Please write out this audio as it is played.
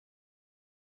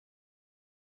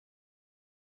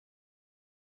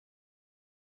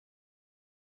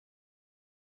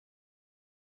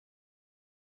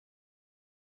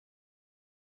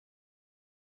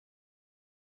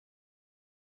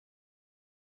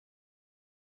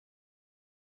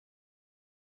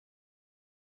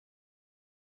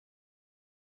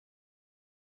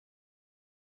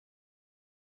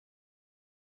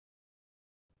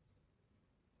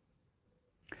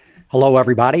Hello,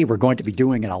 everybody. We're going to be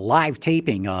doing a live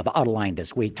taping of Autoline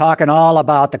this week, talking all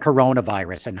about the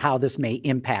coronavirus and how this may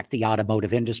impact the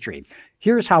automotive industry.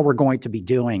 Here's how we're going to be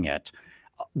doing it.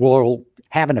 We'll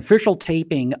have an official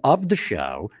taping of the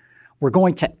show. We're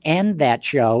going to end that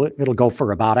show. It'll go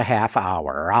for about a half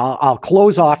hour. I'll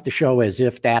close off the show as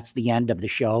if that's the end of the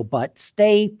show, but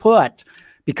stay put,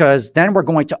 because then we're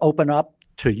going to open up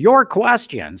to your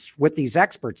questions with these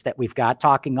experts that we've got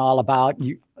talking all about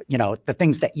the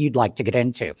things that you'd like to get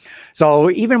into. So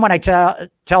even when I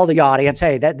tell the audience,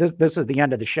 hey, this is the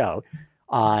end of the show,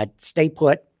 stay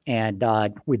put, and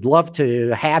we'd love to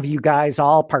have you guys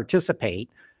all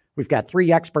participate. We've got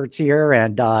 3 experts here,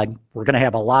 and we're going to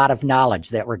have a lot of knowledge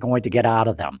that we're going to get out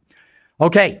of them.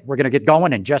 Okay, we're going to get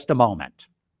going in just a moment.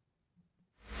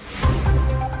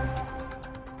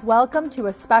 Welcome to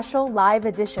a special live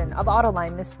edition of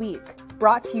Autoline This Week,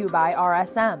 brought to you by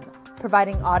RSM,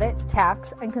 providing audit,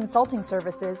 tax, and consulting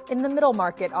services in the middle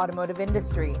market automotive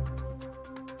industry.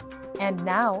 And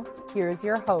now, here's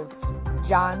your host,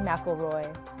 John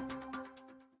McElroy.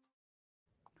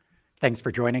 Thanks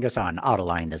for joining us on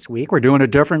Autoline This Week. We're doing it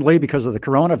differently because of the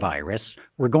coronavirus.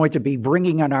 We're going to be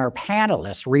bringing in our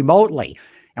panelists remotely,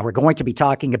 and we're going to be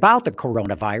talking about the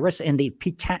coronavirus and the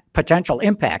potential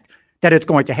impact that it's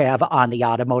going to have on the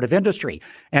automotive industry.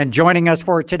 And joining us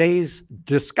for today's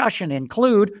discussion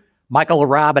include Michael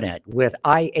Robinet with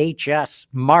IHS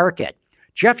Markit,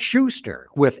 Jeff Schuster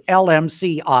with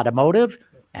LMC Automotive,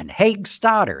 and Haig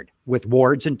Stoddard with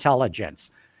Ward's Intelligence.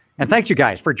 And thanks, you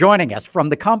guys, for joining us from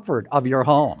the comfort of your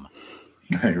home.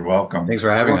 You're welcome. Thanks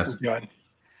for having us.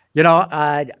 You know,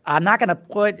 I'm not going to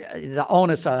put the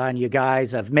onus on you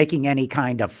guys of making any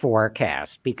kind of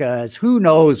forecast, because who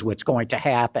knows what's going to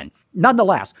happen.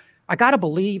 Nonetheless, I got to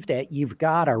believe that you've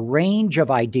got a range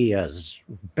of ideas,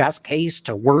 best case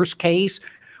to worst case,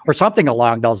 or something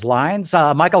along those lines.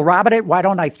 Michael Robinet, why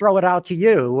don't I throw it out to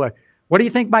you? What do you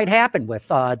think might happen with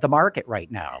the market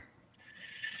right now?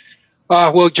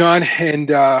 Well, John, and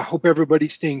hope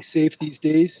everybody's staying safe these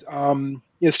days.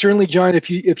 Yeah, certainly, John. If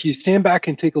you stand back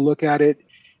and take a look at it,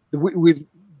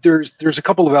 there's a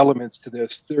couple of elements to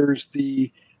this. There's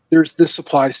the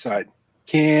supply side.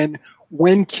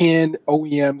 When can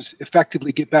OEMs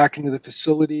effectively get back into the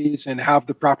facilities and have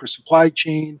the proper supply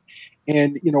chain,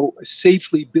 and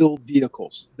safely build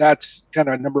vehicles? That's kind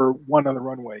of number one on the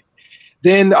runway.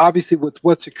 Then, obviously, with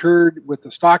what's occurred with the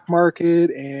stock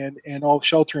market and all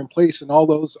shelter in place and all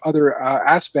those other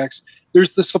aspects,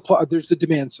 there's the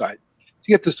demand side. So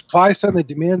you get the supply side and the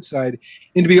demand side.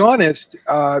 And to be honest,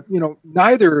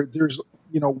 neither there's,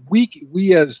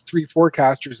 we as 3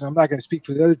 forecasters, and I'm not going to speak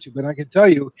for the other 2, but I can tell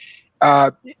you,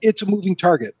 it's a moving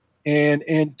target.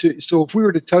 So if we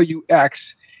were to tell you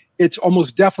X, it's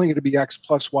almost definitely going to be X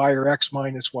plus Y or X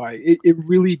minus Y. It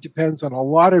really depends on a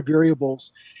lot of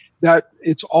variables. That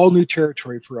it's all new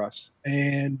territory for us,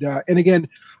 and again,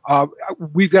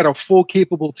 we've got a full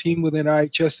capable team within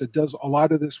IHS that does a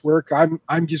lot of this work.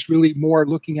 I'm just really more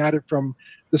looking at it from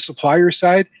the supplier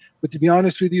side. But to be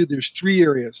honest with you, there's 3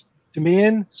 areas: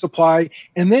 demand, supply,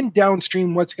 and then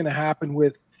downstream what's going to happen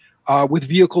with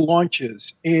vehicle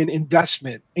launches and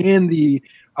investment, and the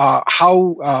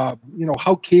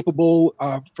how capable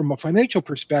from a financial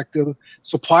perspective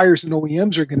suppliers and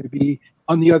OEMs are going to be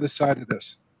on the other side of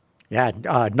this. Yeah,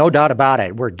 no doubt about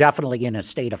it. We're definitely in a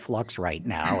state of flux right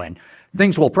now, and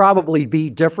things will probably be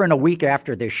different a week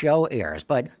after this show airs.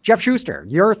 But Jeff Schuster,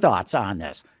 your thoughts on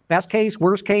this? Best case,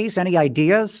 worst case, any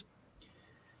ideas?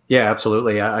 Yeah,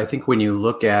 absolutely. I think when you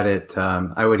look at it,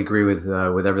 I would agree with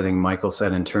everything Michael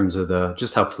said in terms of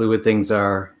just how fluid things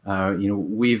are.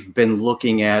 We've been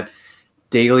looking at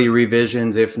daily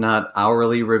revisions, if not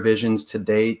hourly revisions to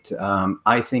date.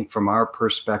 I think from our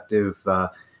perspective,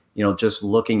 just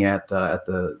looking at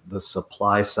the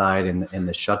supply side and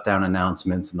the shutdown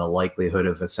announcements and the likelihood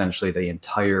of essentially the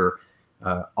entire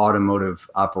automotive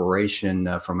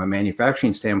operation from a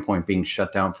manufacturing standpoint being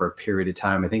shut down for a period of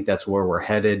time, I think that's where we're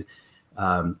headed.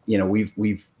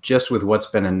 We've just with what's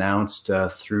been announced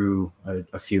through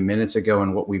a few minutes ago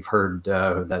and what we've heard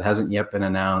that hasn't yet been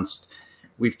announced,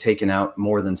 we've taken out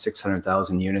more than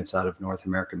 600,000 units out of North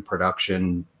American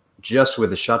production just with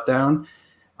the shutdown.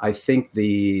 I think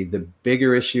the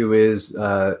bigger issue is,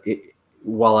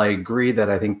 while I agree that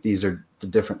I think these are the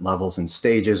different levels and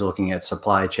stages, looking at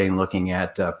supply chain, looking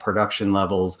at production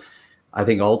levels, I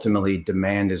think ultimately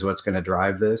demand is what's going to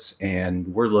drive this. And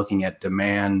we're looking at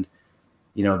demand,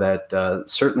 that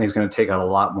certainly is going to take out a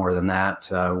lot more than that.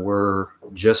 We're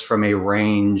just from a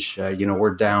range,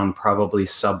 we're down probably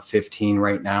sub 15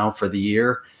 right now for the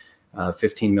year.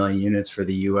 15 million units for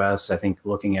the U.S. I think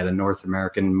looking at a North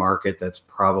American market that's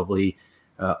probably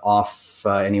off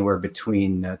anywhere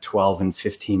between 12 and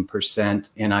 15%,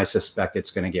 and I suspect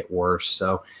it's going to get worse.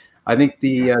 So I think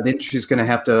the industry is going to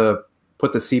have to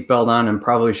put the seatbelt on, and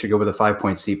probably should go with a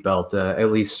 5-point seatbelt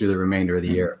at least through the remainder of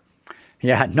the year.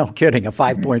 Yeah, no kidding. A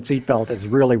 5-point seatbelt is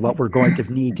really what we're going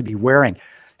to need to be wearing.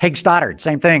 Haig, Stoddard,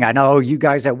 same thing. I know you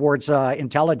guys at Ward's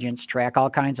Intelligence track all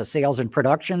kinds of sales and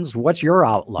productions. What's your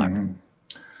outlook?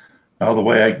 Well, the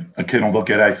way I kind of look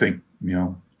at it, I think,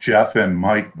 Jeff and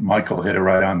Michael hit it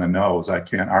right on the nose. I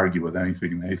can't argue with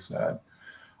anything they said.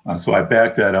 So I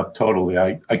back that up totally.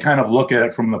 I kind of look at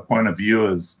it from the point of view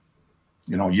as,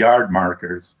 yard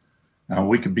markers.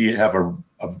 We could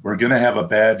we're going to have a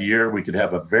bad year. We could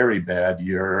have a very bad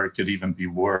year, or it could even be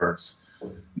worse.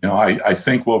 I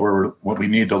think what we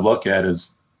need to look at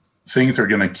is things are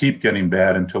going to keep getting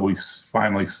bad until we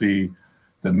finally see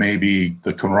that maybe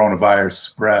the coronavirus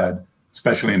spread,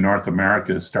 especially in North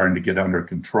America, is starting to get under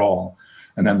control.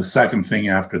 And then the second thing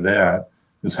after that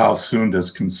is how soon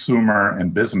does consumer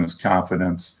and business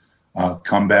confidence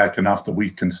come back enough that we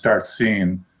can start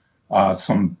seeing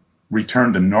some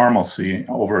return to normalcy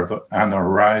on the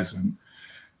horizon.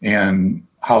 And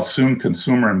how soon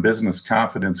consumer and business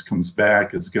confidence comes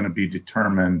back is going to be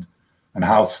determined, and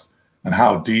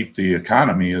how deep the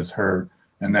economy is hurt.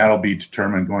 And that'll be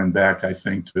determined going back, I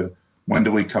think, to when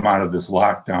do we come out of this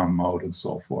lockdown mode and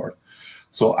so forth.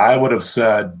 So I would have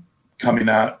said coming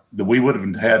out that we would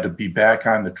have had to be back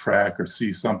on the track or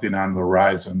see something on the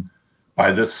horizon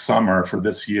by this summer for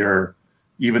this year,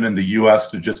 even in the US,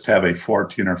 to just have a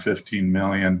 14 or 15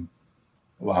 million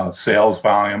sales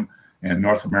volume, and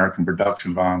North American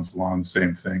production volumes along the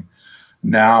same thing.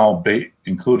 Now,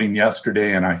 including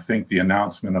yesterday, and I think the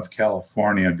announcement of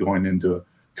California going into a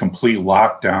complete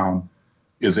lockdown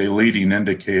is a leading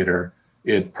indicator.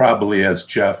 It probably, as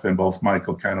Jeff and both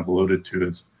Michael kind of alluded to,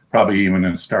 is probably even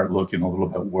going to start looking a little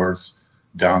bit worse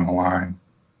down the line.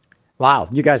 Wow,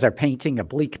 you guys are painting a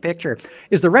bleak picture.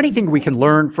 Is there anything we can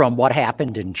learn from what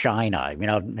happened in China?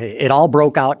 It all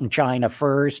broke out in China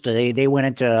first. They went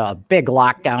into a big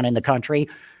lockdown in the country.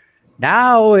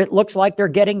 Now it looks like they're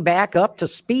getting back up to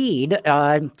speed.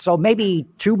 So maybe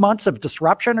 2 months of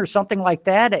disruption or something like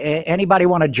that. Anybody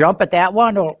want to jump at that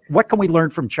one? Or what can we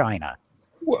learn from China?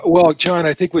 Well, John,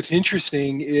 I think what's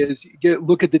interesting is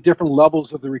look at the different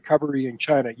levels of the recovery in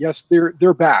China. Yes,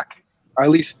 they're back, or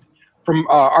at least from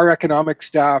our economic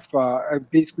staff.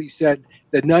 Basically said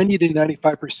that 90 to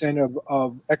 95%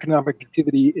 of economic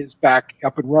activity is back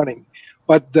up and running,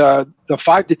 but the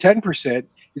 5 to 10%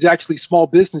 is actually small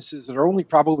businesses that are only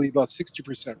probably about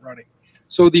 60% running.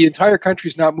 So the entire country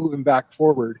is not moving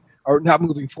forward.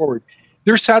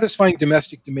 They're satisfying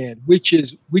domestic demand, which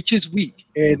is weak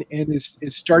and is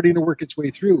starting to work its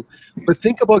way through. But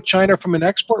think about China from an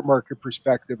export market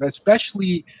perspective,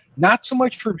 especially not so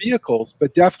much for vehicles,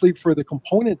 but definitely for the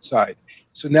component side.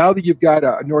 So now that you've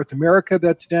got North America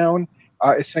that's down,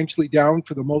 essentially down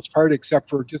for the most part, except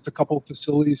for just a couple of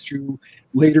facilities through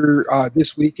later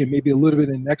this week and maybe a little bit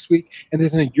in next week. And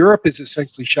then Europe is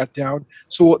essentially shut down.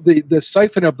 So the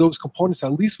siphon of those components,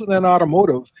 at least within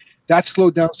automotive, that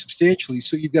slowed down substantially.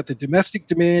 So you've got the domestic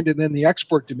demand and then the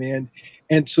export demand.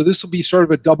 And so this will be sort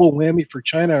of a double whammy for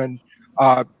China. And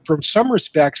from some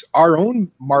respects, our own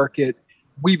market,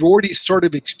 we've already sort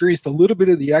of experienced a little bit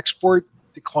of the export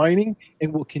declining,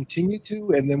 and will continue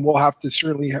to, and then we'll have to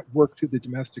certainly work through the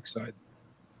domestic side.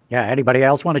 Yeah, anybody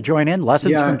else want to join in?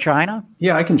 Lessons from China?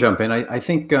 Yeah, I can jump in. I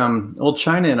think,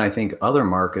 China and I think other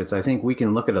markets, I think we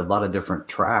can look at a lot of different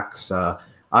tracks.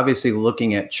 Obviously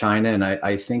looking at China, and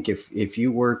I think if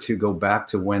you were to go back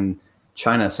to when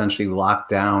China essentially locked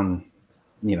down,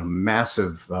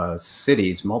 massive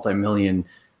cities, multi-million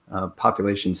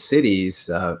population cities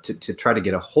to try to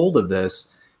get a hold of this,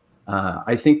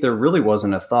 I think there really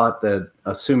wasn't a thought that,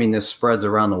 assuming this spreads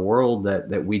around the world,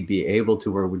 that we'd be able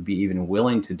to, or would be even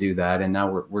willing to do that. And now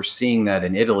we're seeing that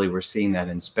in Italy, we're seeing that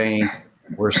in Spain,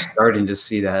 we're starting to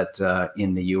see that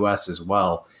in the US as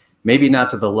well. Maybe not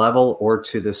to the level or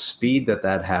to the speed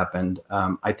that happened.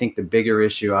 I think the bigger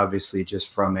issue, obviously, just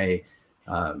from a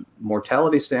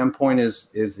mortality standpoint,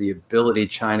 is the ability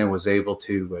China was able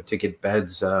to get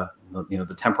beds,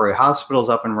 the temporary hospitals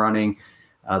up and running.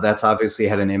 That's obviously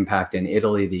had an impact in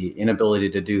Italy, the inability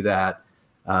to do that.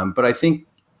 But I think,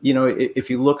 if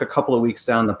you look a couple of weeks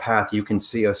down the path, you can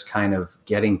see us kind of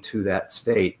getting to that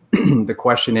state. The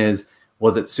question is,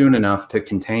 was it soon enough to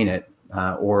contain it?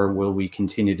 Or will we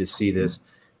continue to see this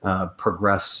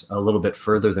progress a little bit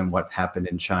further than what happened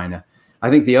in China? I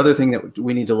think the other thing that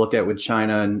we need to look at with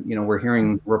China, and we're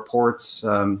hearing reports.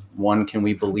 One, can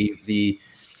we believe the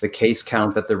the case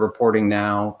count that they're reporting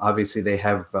now. Obviously, they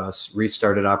have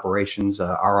restarted operations.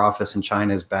 Our office in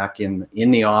China is back in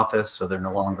the office, so they're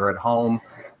no longer at home.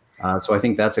 So I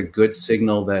think that's a good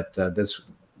signal that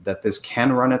this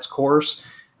can run its course.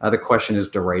 The question is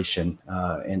duration,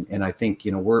 and I think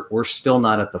we're still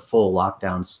not at the full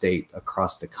lockdown state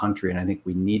across the country, and I think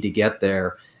we need to get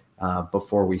there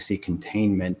before we see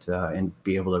containment and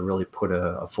be able to really put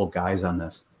a full guise on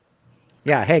this.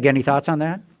 Yeah, Haig, any thoughts on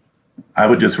that? I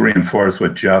would just reinforce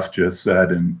what Jeff just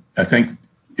said, and I think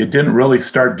it didn't really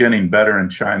start getting better in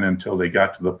China until they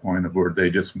got to the point of where they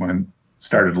just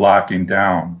started locking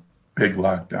down, big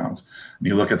lockdowns. And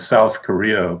you look at South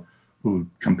Korea, who,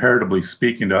 comparatively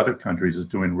speaking to other countries, is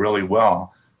doing really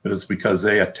well, but it's because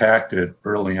they attacked it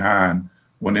early on,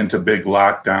 went into big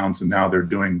lockdowns, and now they're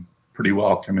doing pretty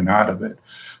well coming out of it.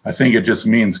 I think it just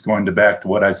means, going back to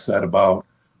what I said about,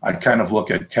 I kind of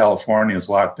look at California's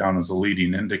lockdown as a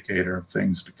leading indicator of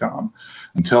things to come.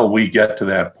 Until we get to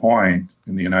that point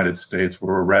in the United States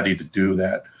where we're ready to do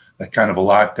that kind of a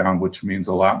lockdown, which means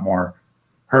a lot more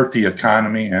hurt the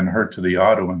economy and hurt to the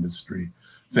auto industry,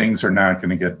 things are not going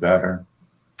to get better.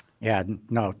 Yeah,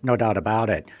 no doubt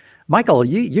about it. Michael,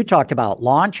 you talked about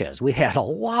launches. We had a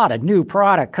lot of new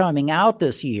product coming out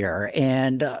this year,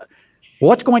 and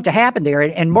what's going to happen there?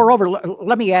 And moreover,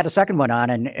 let me add a second one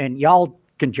on, and y'all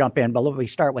can jump in, but let me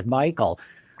start with Michael.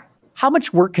 How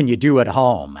much work can you do at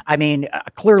home? I mean,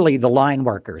 clearly the line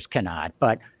workers cannot,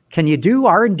 but can you do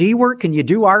R&D work? Can you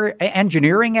do our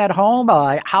engineering at home?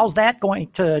 How's that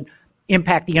going to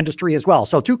impact the industry as well?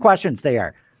 So 2 questions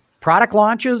there: product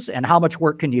launches and how much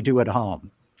work can you do at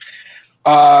home?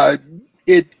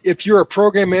 If you're a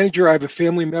program manager, I have a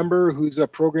family member who's a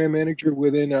program manager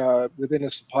within a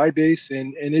supply base,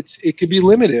 and it can be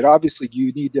limited. Obviously,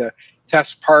 you need to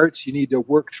test parts, you need to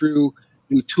work through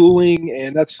new tooling,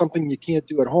 and that's something you can't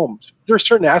do at home. There are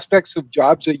certain aspects of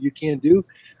jobs that you can do.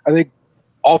 I think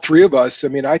all 3 of us, I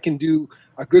mean, I can do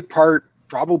a good part,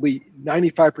 probably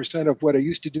 95% of what I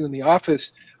used to do in the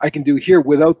office, I can do here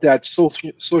without that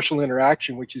social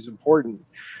interaction, which is important.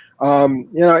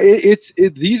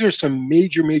 These are some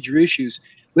major issues.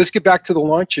 Let's get back to the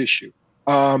launch issue.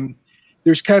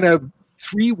 There's kind of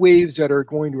 3 waves that are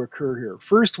going to occur here.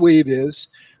 First wave is,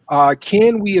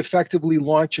 can we effectively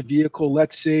launch a vehicle,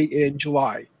 let's say in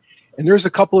July? And there's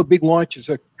a couple of big launches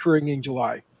occurring in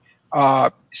July.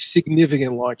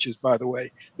 Significant launches, by the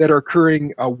way, that are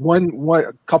occurring. A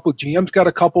couple, GM's got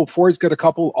a couple, Ford's got a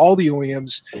couple, all the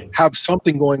OEMs have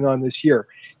something going on this year.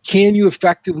 Can you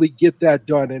effectively get that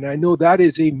done? And I know that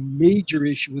is a major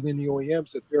issue within the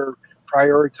OEMs, that they're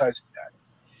prioritizing that.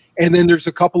 And then there's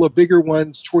a couple of bigger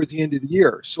ones towards the end of the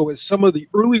year. So as some of the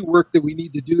early work that we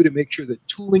need to do to make sure that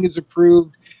tooling is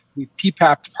approved, we've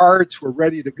PPAP'd parts, we're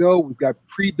ready to go, we've got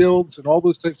pre-builds and all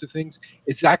those types of things,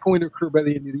 is that going to occur by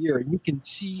the end of the year? And you can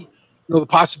see the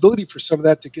possibility for some of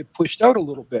that to get pushed out a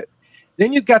little bit.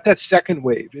 Then you've got that second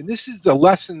wave. And this is the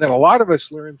lesson that a lot of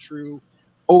us learned through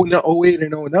 08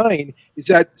 and 09, is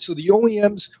that so the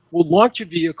OEMs will launch a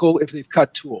vehicle if they've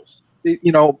cut tools.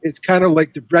 It's kind of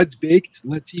like the bread's baked,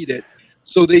 let's eat it.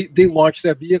 So they launch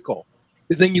that vehicle.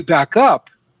 And then you back up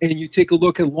and you take a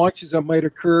look at launches that might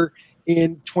occur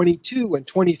in 22 and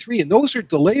 23, and those are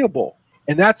delayable.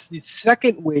 And that's the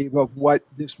second wave of what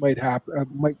this might happen,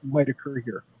 might occur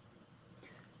here.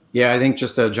 Yeah, I think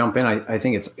just to jump in, I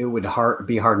think it would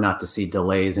be hard not to see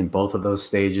delays in both of those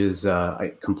stages.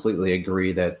 I completely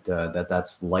agree that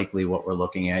that's likely what we're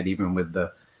looking at, even with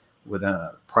a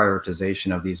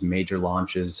prioritization of these major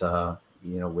launches.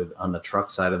 With on the truck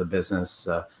side of the business,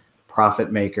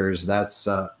 profit makers, that's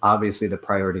obviously the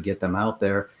priority to get them out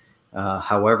there.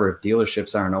 However, if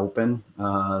dealerships aren't open,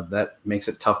 that makes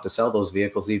it tough to sell those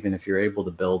vehicles, even if you're able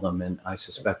to build them. And I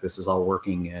suspect this is all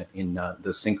working in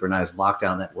the synchronized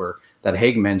lockdown that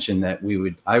Haig mentioned, that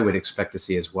I would expect to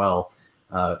see as well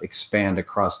expand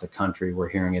across the country. We're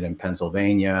hearing it in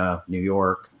Pennsylvania, New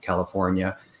York,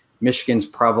 California. Michigan's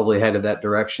probably headed that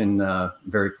direction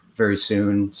very, very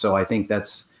soon. So I think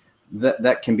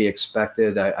that can be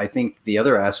expected. I think the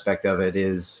other aspect of it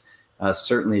is,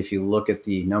 certainly, if you look at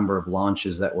the number of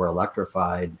launches that were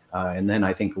electrified, and then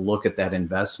I think look at that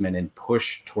investment and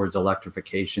push towards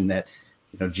electrification, that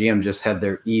GM just had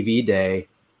their EV day,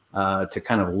 to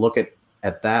kind of look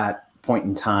at that point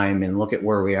in time and look at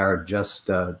where we are just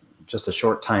a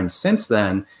short time since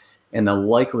then, and the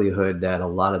likelihood that a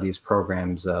lot of these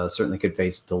programs certainly could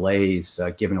face delays,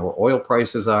 given where oil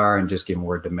prices are and just given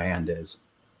where demand is.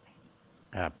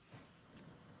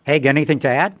 Haig, anything to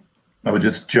add? I would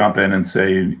just jump in and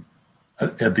say,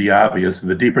 at the obvious,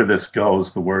 the deeper this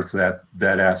goes, the worse that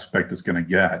aspect is going to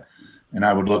get. And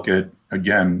I would look at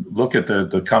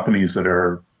the companies that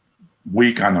are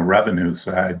weak on the revenue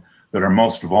side, that are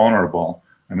most vulnerable.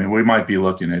 I mean, we might be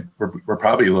looking at, we're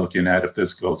probably looking at, if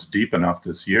this goes deep enough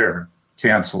this year,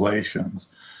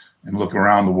 cancellations. And look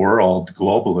around the world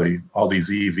globally, all these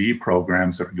EV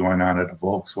programs that are going on at a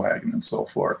Volkswagen and so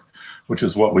forth, which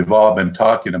is what we've all been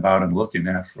talking about and looking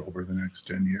at for over the next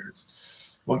 10 years.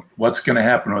 What's going to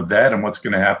happen with that, and what's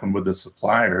going to happen with the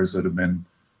suppliers that have been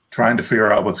trying to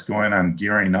figure out what's going on,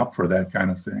 gearing up for that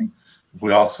kind of thing? If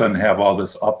we all of a sudden have all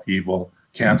this upheaval,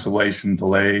 cancellation,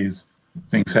 delays,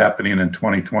 things happening in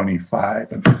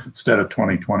 2025 instead of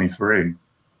 2023.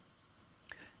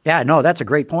 Yeah, no, that's a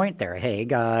great point there,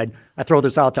 Haig. I throw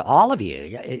this out to all of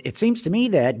you. It seems to me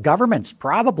that governments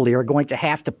probably are going to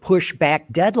have to push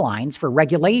back deadlines for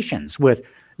regulations with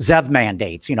ZEV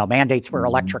mandates, mandates for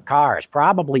electric cars,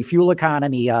 probably fuel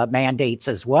economy mandates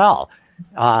as well.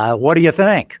 What do you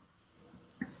think?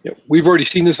 Yeah, we've already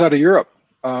seen this out of Europe.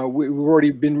 We've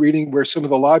already been reading where some of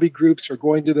the lobby groups are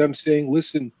going to them saying,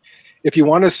 listen, if you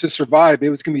want us to survive, it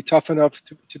was going to be tough enough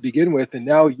to begin with. And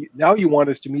now you want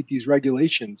us to meet these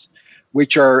regulations,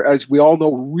 which are, as we all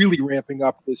know, really ramping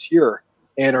up this year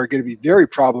and are going to be very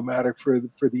problematic for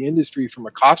the industry from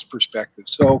a cost perspective.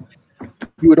 So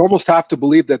you would almost have to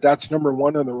believe that that's number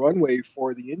one on the runway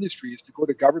for the industry, is to go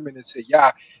to government and say, yeah,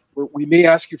 we may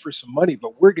ask you for some money,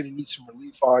 but we're going to need some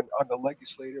relief on the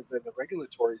legislative and the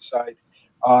regulatory side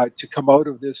to come out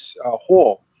of this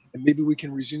hole. And maybe we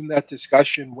can resume that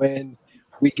discussion when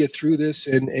we get through this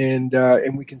and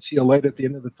we can see a light at the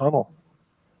end of the tunnel.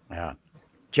 Yeah.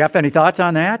 Jeff, any thoughts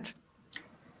on that?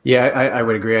 Yeah, I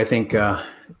would agree. I think,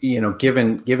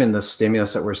 given the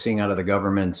stimulus that we're seeing out of the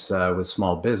governments with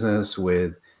small business,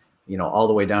 with, all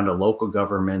the way down to local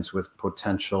governments, with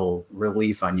potential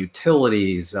relief on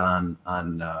utilities, on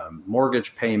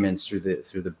mortgage payments through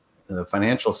the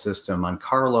financial system, on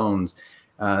car loans,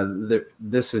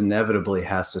 this inevitably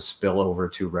has to spill over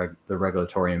to the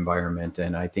regulatory environment.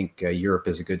 And I think Europe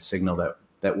is a good signal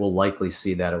that we'll likely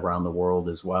see that around the world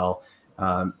as well.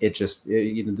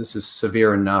 This is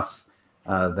severe enough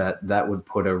that would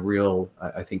put a real,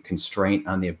 I think, constraint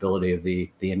on the ability of the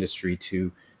industry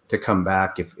to come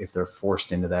back if they're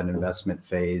forced into that investment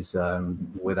phase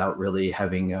without really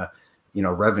having a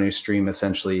revenue stream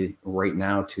essentially right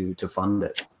now to fund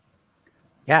it.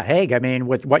 Yeah, Haig, I mean,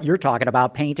 with what you're talking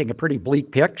about, painting a pretty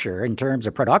bleak picture in terms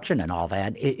of production and all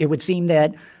that, it would seem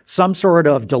that some sort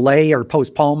of delay or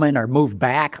postponement or move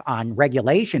back on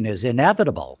regulation is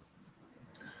inevitable.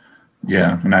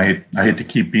 Yeah, and I hate to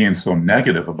keep being so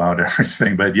negative about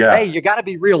everything, but yeah. Hey, you got to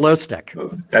be realistic.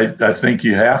 I think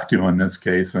you have to in this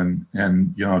case, and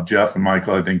Jeff and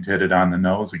Michael, I think, hit it on the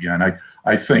nose again.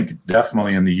 I think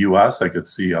definitely in the U.S. I could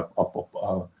see a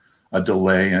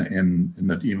delay in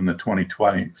even the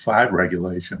 2025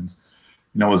 regulations.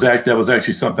 That was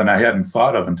actually something I hadn't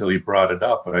thought of until you brought it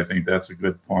up, but I think that's a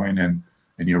good point. And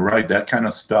you're right, that kind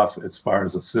of stuff as far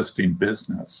as assisting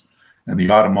business and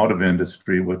the automotive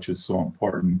industry, which is so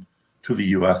important to the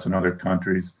U.S. and other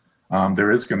countries,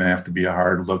 there is going to have to be a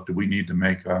hard look. Do we need to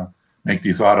make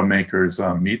these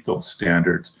automakers meet those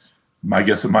standards? I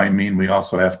guess it might mean we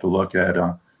also have to look at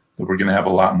that we're going to have a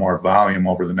lot more volume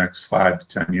over the next 5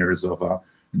 to 10 years of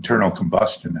internal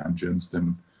combustion engines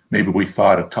than maybe we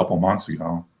thought a couple months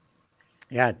ago.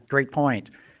 Yeah, great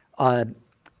point.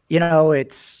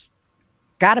 It's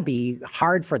got to be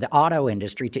hard for the auto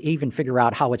industry to even figure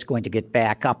out how it's going to get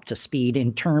back up to speed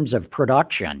in terms of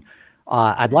production.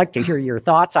 I'd like to hear your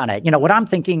thoughts on it. What I'm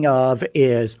thinking of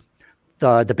is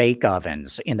the bake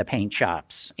ovens in the paint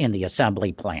shops, in the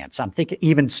assembly plants. I'm thinking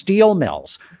even steel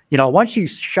mills. Once you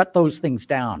shut those things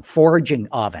down, forging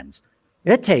ovens,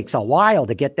 it takes a while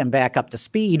to get them back up to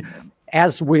speed.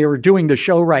 As we're doing the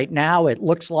show right now, it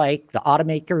looks like the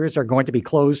automakers are going to be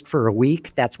closed for a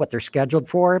week. That's what they're scheduled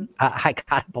for. I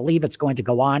gotta believe it's going to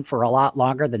go on for a lot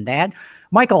longer than that.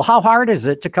 Michael, how hard is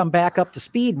it to come back up to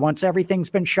speed once everything's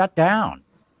been shut down?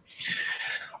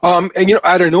 At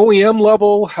an OEM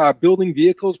level, building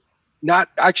vehicles, not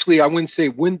actually, I wouldn't say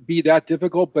wouldn't be that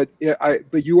difficult, but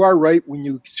you are right when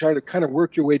you try to kind of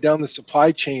work your way down the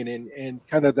supply chain and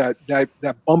kind of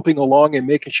that bumping along and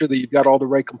making sure that you've got all the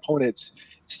right components,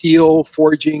 steel,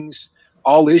 forgings,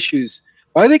 all issues.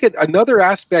 But I think another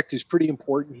aspect is pretty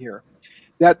important here,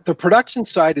 that the production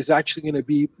side is actually going to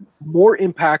be more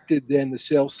impacted than the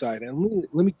sales side. And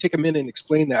let me take a minute and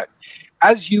explain that.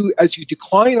 As you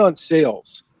decline on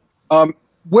sales,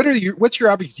 what's your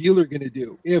average dealer going to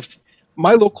do? If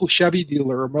my local Chevy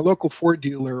dealer or my local Ford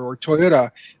dealer or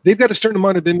Toyota, they've got a certain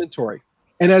amount of inventory.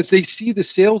 And as they see the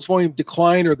sales volume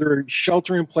decline or they're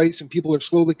shelter in place and people are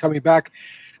slowly coming back,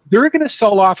 they're going to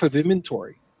sell off of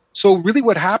inventory. So really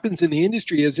what happens in the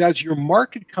industry is as your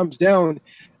market comes down,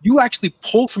 you actually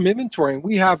pull from inventory. And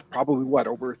we have probably, what,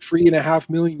 over 3.5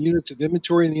 million units of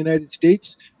inventory in the United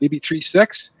States, maybe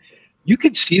 3.6. You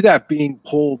could see that being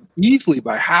pulled easily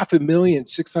by 500,000,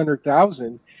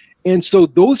 600,000. And so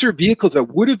those are vehicles that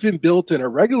would have been built in a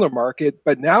regular market,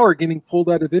 but now are getting pulled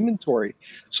out of inventory.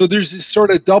 So there's this sort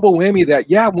of double whammy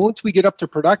that, yeah, once we get up to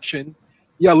production,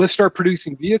 yeah, let's start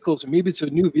producing vehicles. And maybe it's a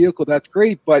new vehicle, that's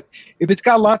great. But if it's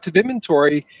got lots of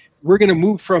inventory, we're going to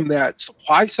move from that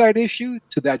supply side issue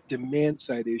to that demand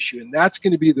side issue. And that's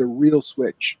going to be the real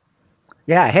switch.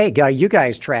 Yeah. Hey, you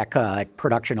guys track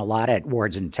production a lot at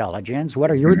Wards Intelligence.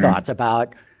 What are your thoughts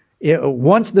about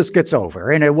once this gets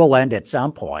over, and it will end at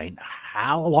some point,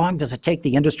 how long does it take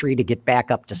the industry to get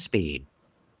back up to speed?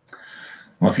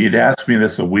 Well, if you'd asked me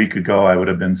this a week ago, I would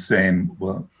have been saying,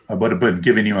 well, I would have been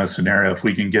giving you a scenario. If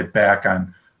we can get back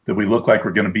on that, we look like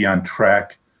we're going to be on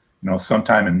track,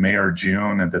 sometime in May or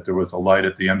June, and that there was a light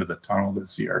at the end of the tunnel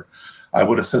this year, I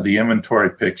would have said the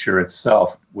inventory picture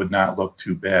itself would not look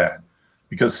too bad,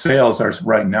 because sales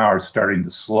right now are starting to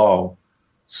slow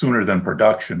sooner than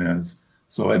production is.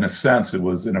 So in a sense, it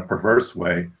was, in a perverse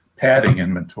way, padding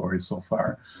inventory so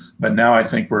far. But now I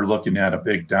think we're looking at a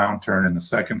big downturn in the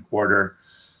second quarter.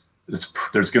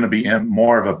 There's going to be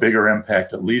more of a bigger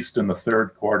impact, at least in the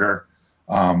third quarter.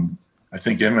 I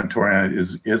think inventory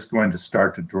is going to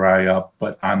start to dry up.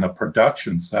 But on the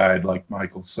production side, like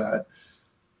Michael said,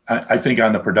 I think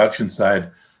on the production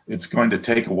side, it's going to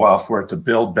take a while for it to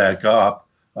build back up.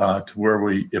 To where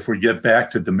if we get back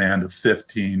to demand of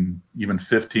 15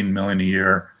 million a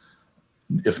year,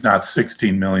 if not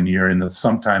 16 million a year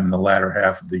sometime in the latter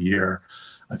half of the year,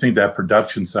 I think that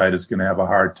production side is going to have a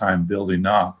hard time building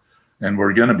up. And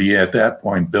we're going to be at that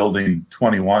point wanting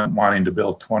to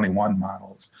build 21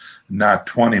 models, not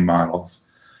 20 models.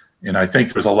 And I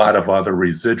think there's a lot of other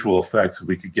residual effects that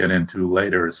we could get into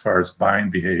later as far as buying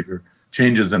behavior,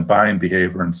 changes in buying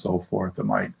behavior and so forth that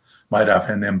might have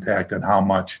an impact on how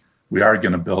much we are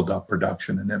going to build up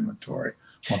production and inventory.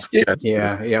 Once we get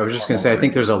I was just going to say, I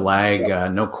think there's a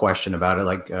lag, no question about it.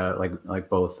 Like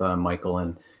both Michael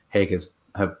and Haig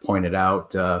have pointed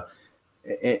out,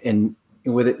 and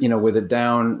with it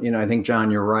down, I think,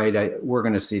 John, you're right. We're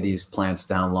going to see these plants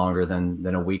down longer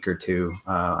than a week or two.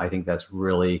 I think that's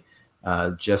really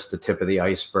just the tip of the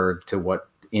iceberg to what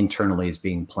internally is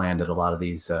being planned at a lot of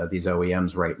these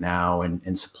OEMs right now,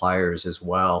 and suppliers as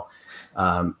well.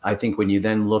 I think when you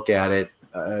then look at it,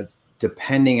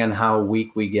 depending on how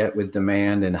weak we get with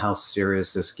demand and how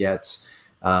serious this gets,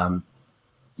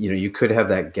 you could have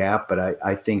that gap. But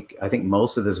I think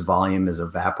most of this volume is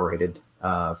evaporated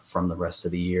from the rest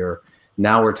of the year.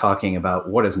 Now we're talking about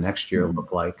what does next year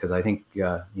look like? Because I think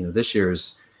this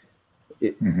year's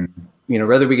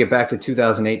whether we get back to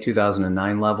 2008,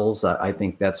 2009 levels, I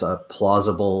think that's a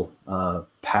plausible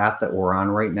path that we're on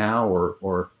right now,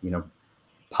 or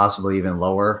possibly even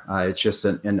lower. It's just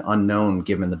an unknown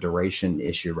given the duration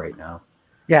issue right now.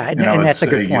 Yeah, and that's a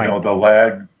good point. The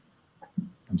lag.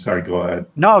 I'm sorry, go ahead.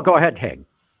 No, go ahead, Haig.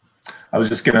 I was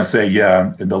just going to say,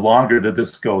 the longer that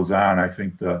this goes on, I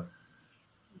think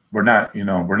we're not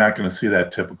going to see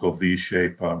that typical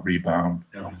V-shape rebound.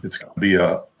 Yeah. It's going to be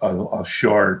a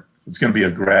short. It's going to be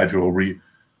a gradual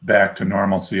back to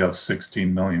normalcy of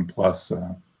 16 million plus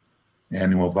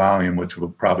annual volume, which will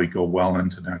probably go well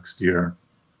into next year.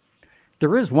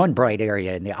 There is one bright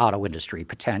area in the auto industry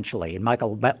potentially, and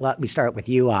Michael, let me start with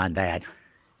you on that.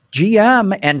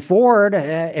 GM and Ford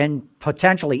and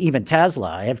potentially even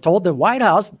Tesla have told the White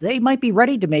House they might be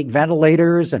ready to make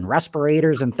ventilators and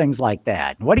respirators and things like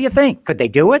that. What do you think? Could they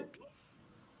do it?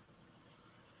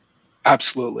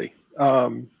 Absolutely.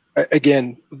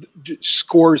 Again,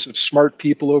 scores of smart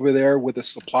people over there with a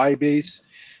supply base.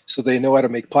 So they know how to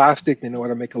make plastic, they know how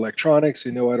to make electronics,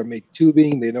 they know how to make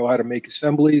tubing, they know how to make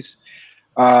assemblies.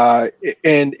 There's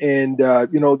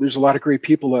a lot of great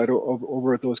people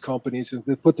over at those companies. If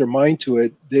they put their mind to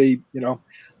it,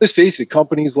 let's face it,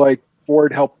 companies like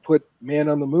Ford helped put man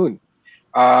on the moon.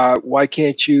 Why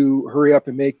can't you hurry up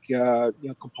and make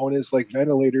components like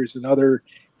ventilators and other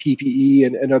PPE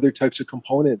and other types of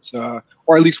components, or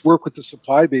at least work with the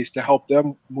supply base to help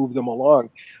them move them along?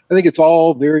 I think it's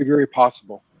all very, very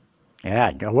possible.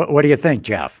 Yeah. What do you think,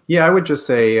 Jeff? Yeah, I would just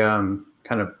say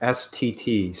kind of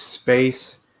STT,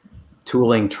 space,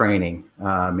 tooling, training.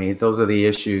 I mean, those are the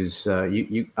issues.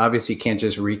 You obviously can't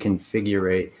just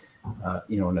reconfigure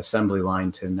an assembly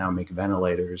line to now make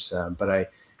ventilators.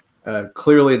 But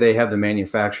clearly they have the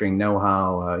manufacturing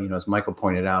know-how. As Michael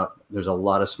pointed out, there's a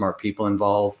lot of smart people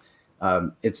involved.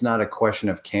 It's not a question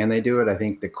of can they do it. I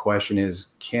think the question is,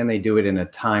 can they do it in a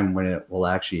time when it will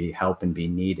actually help and be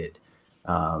needed?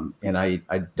 And I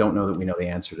don't know that we know the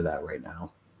answer to that right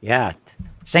now. Yeah.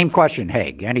 Same question,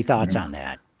 Haig. Any thoughts on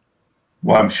that?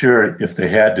 Well, I'm sure if they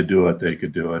had to do it, they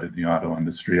could do it in the auto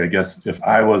industry. I guess if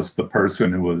I was the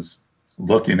person who was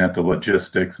looking at the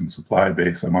logistics and supply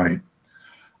base,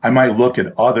 I might look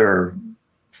at other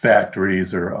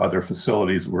factories or other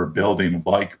facilities that were building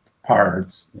like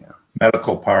parts,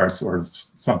 medical parts or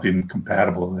something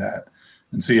compatible to that,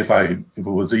 and see if it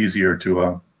was easier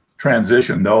to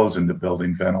transition those into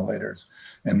building ventilators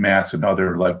and mass and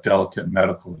other like delicate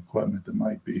medical equipment that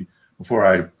might be, before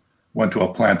I went to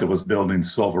a plant that was building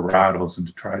Silverados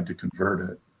and tried to convert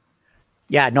it.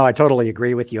 Yeah, no, I totally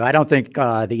agree with you. I don't think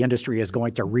the industry is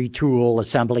going to retool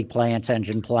assembly plants,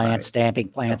 engine plants, stamping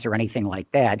plants, or anything like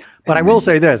that. But I will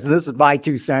say this is my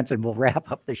 2 cents, and we'll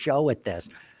wrap up the show with this.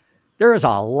 There's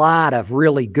a lot of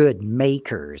really good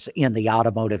makers in the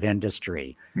automotive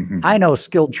industry. I know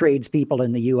skilled tradespeople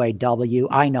in the UAW.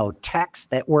 I know techs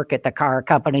that work at the car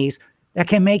companies that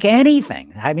can make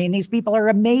anything. I mean, these people are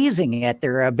amazing at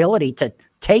their ability to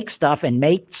take stuff and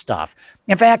make stuff.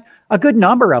 In fact, a good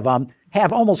number of them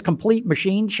have almost complete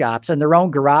machine shops in their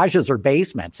own garages or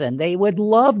basements, and they would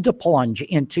love to plunge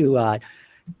into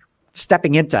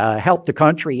stepping in to help the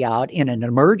country out in an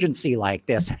emergency like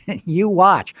this. You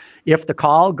watch. If the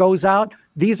call goes out,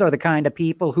 these are the kind of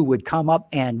people who would come up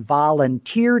and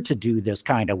volunteer to do this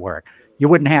kind of work. You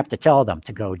wouldn't have to tell them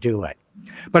to go do it.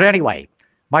 But anyway,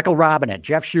 Michael Robinet,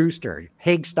 Jeff Schuster,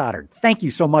 Haig Stoddard, thank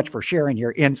you so much for sharing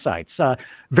your insights.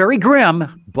 Very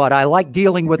grim, but I like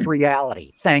dealing with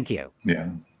reality. Thank you. Yeah.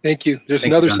 Thank you. There's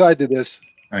another side to this.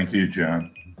 Thank you,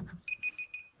 John.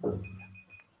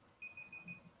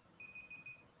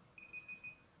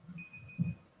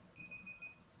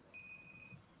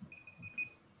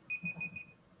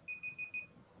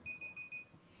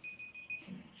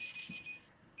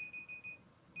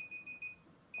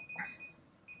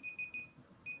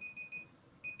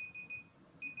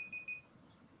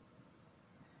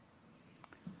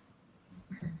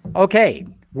 Okay,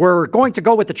 we're going to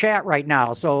go with the chat right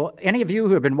now. So any of you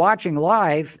who have been watching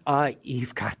live,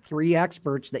 you've got 3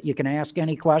 experts that you can ask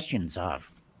any questions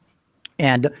of.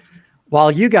 And while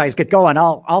you guys get going,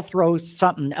 I'll throw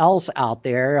something else out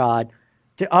there.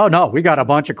 Oh, no, we got a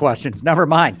bunch of questions. Never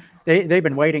mind. They've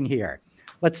been waiting here.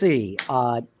 Let's see.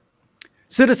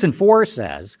 Citizen 4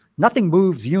 says, nothing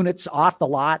moves units off the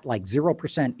lot like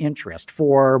 0% interest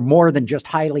for more than just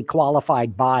highly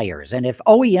qualified buyers. And if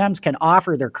OEMs can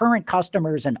offer their current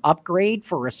customers an upgrade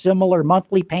for a similar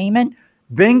monthly payment,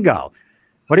 bingo.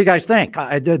 What do you guys think?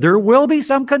 There will be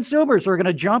some consumers who are going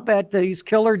to jump at these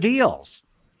killer deals.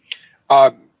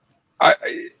 Let's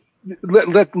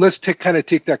kind of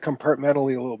take that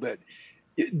compartmentally a little bit.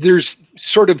 There's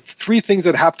sort of 3 things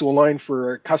that have to align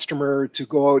for a customer to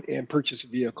go out and purchase a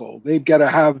vehicle. They've got to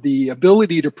have the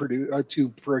ability to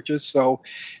purchase. So,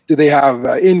 do they have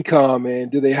income, and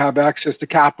do they have access to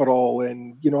capital,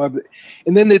 and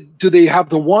and then do they have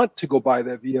the want to go buy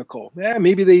that vehicle? Yeah,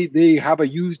 maybe they have a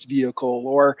used vehicle,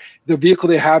 or the vehicle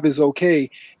they have is okay.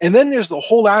 And then there's the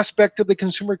whole aspect of the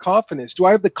consumer confidence. Do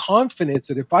I have the confidence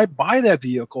that if I buy that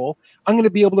vehicle, I'm going to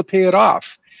be able to pay it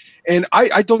off? And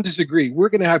I don't disagree. We're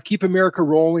going to have Keep America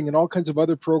Rolling and all kinds of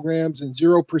other programs and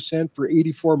 0% for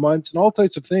 84 months and all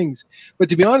types of things. But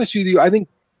to be honest with you, I think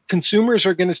consumers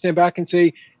are going to stand back and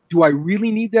say, do I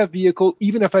really need that vehicle,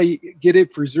 even if I get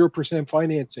it for 0%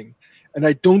 financing? And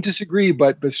I don't disagree,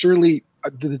 but certainly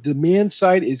the demand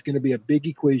side is going to be a big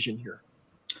equation here.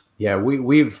 Yeah,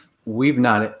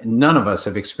 none of us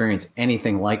have experienced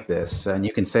anything like this. And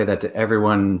you can say that to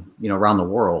everyone, around the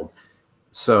world.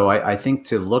 So I think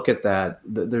to look at that,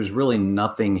 there's really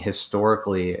nothing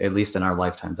historically, at least in our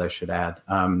lifetimes, I should add,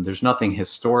 there's nothing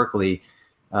historically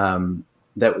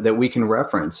that we can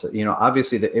reference.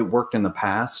 Obviously that it worked in the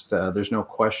past. There's no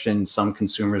question some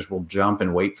consumers will jump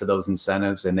and wait for those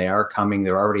incentives, and they are coming.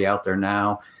 They're already out there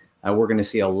now. We're going to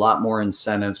see a lot more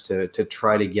incentives to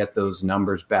try to get those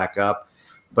numbers back up.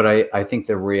 But I think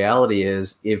the reality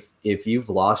is if you've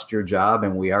lost your job,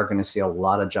 and we are going to see a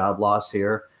lot of job loss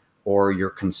here, or you're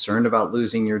concerned about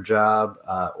losing your job,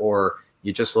 or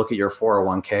you just look at your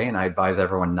 401k, and I advise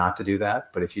everyone not to do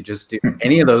that. But if you just do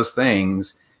any of those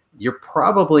things, you're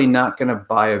probably not going to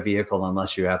buy a vehicle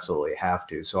unless you absolutely have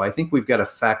to. So I think we've got to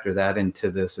factor that into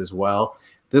this as well.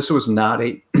 This was not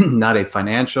a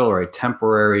financial or a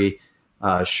temporary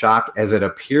shock as it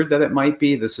appeared that it might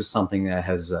be. This is something that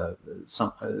has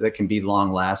that can be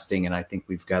long lasting, and I think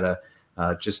we've got to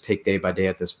just take day by day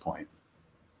at this point.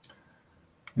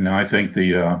 I think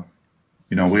the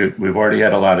You know, we've already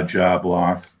had a lot of job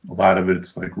loss. A lot of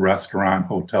it's like restaurant,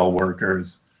 hotel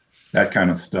workers, that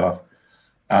kind of stuff.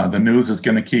 The news is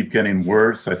going to keep getting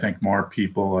worse. I think more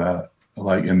people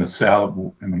like in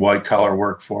the white collar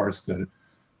workforce that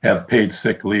have paid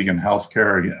sick leave and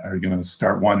healthcare are going to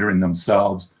start wondering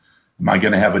themselves, am I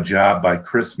going to have a job by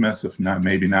Christmas? If not,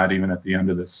 maybe not even at the end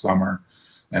of this summer.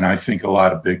 And I think a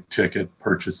lot of big ticket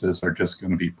purchases are just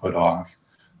going to be put off.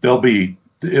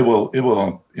 It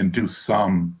will induce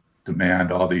some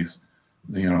demand, all these,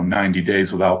 90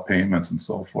 days without payments and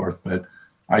so forth. But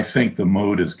I think the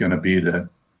mood is going to be that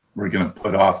we're going to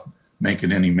put off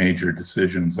making any major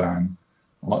decisions on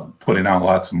putting out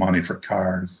lots of money for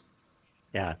cars.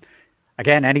 Yeah.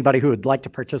 Again, anybody who would like to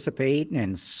participate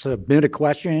and submit a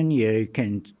question, you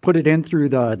can put it in through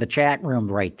the chat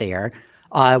room right there.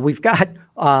 We've got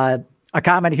a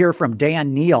comment here from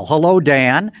Dan Neal. Hello,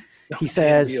 Dan. He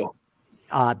says,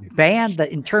 ban the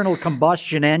internal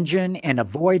combustion engine and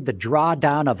avoid the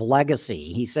drawdown of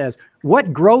legacy. He says,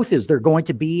 what growth is there going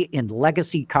to be in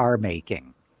legacy car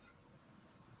making?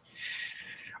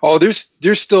 Oh, there's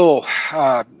still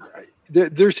a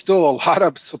lot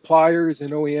of suppliers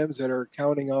and OEMs that are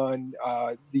counting on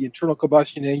the internal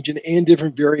combustion engine and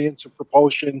different variants of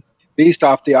propulsion based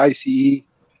off the ICE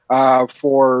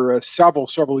for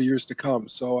several years to come.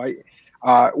 So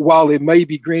while it may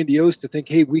be grandiose to think,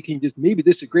 hey, we can maybe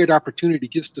this is a great opportunity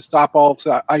just to stop all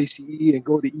ICE and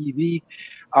go to EV.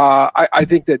 I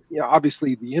think that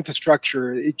obviously the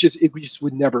infrastructure it just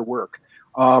would never work.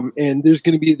 And there's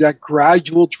going to be that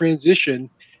gradual transition.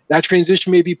 That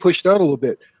transition may be pushed out a little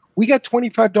bit. We got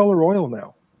 $25 oil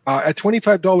now. At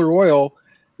 $25 oil,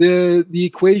 the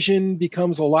equation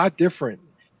becomes a lot different,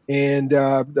 and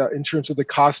in terms of the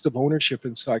cost of ownership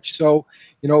and such. So,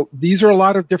 these are a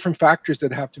lot of different factors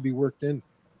that have to be worked in.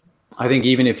 I think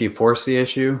even if you force the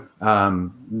issue,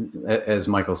 as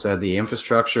Michael said, the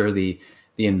infrastructure, the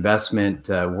investment,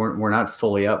 we're not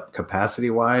fully up capacity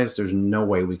wise. There's no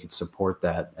way we could support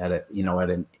that at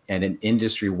an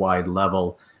industry wide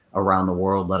level around the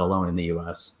world, let alone in the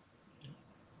U.S.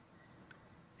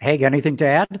 Haig, anything to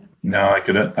add? No, I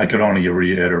could only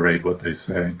reiterate what they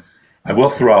say. I will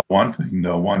throw out one thing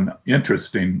though, one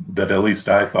interesting that at least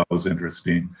I thought was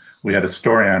interesting. We had a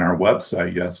story on our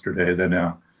website yesterday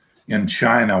that in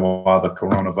China, while the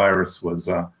coronavirus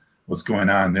was going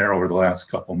on there over the last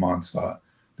couple months,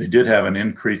 they did have an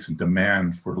increase in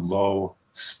demand for low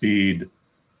speed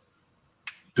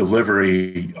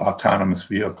delivery autonomous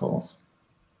vehicles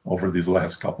over these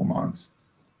last couple months.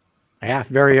 Yeah,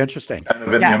 very interesting. Kind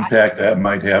of an impact that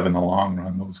might have in the long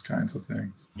run, those kinds of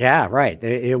things. Yeah, right.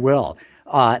 It will.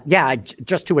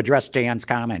 Just to address Dan's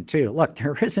comment too, look,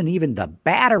 there isn't even the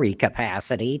battery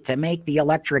capacity to make the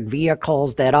electric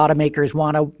vehicles that automakers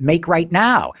want to make right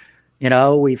now.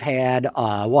 We've had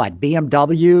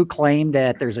BMW claim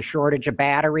that there's a shortage of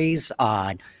batteries.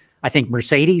 I think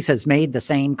Mercedes has made the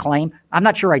same claim. I'm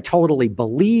not sure I totally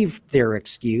believe their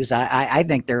excuse. I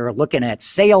think they're looking at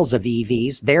sales of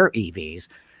EVs, their EVs,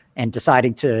 and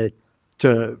deciding to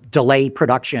delay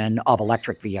production of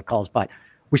electric vehicles. But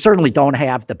we certainly don't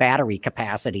have the battery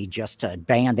capacity just to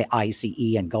ban the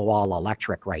ICE and go all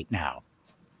electric right now.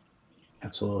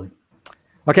 Absolutely.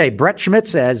 Okay, Brett Schmidt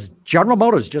says, General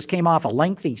Motors just came off a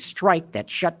lengthy strike that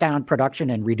shut down production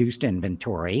and reduced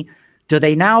inventory. Do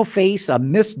they now face a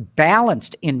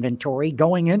misbalanced inventory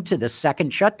going into the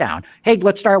second shutdown? Hey,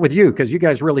 let's start with you because you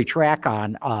guys really track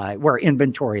on where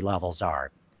inventory levels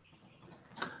are.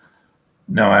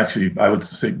 No, actually, I would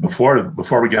say before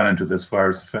we got into this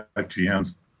virus effect,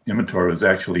 GM's inventory was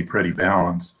actually pretty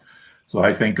balanced. So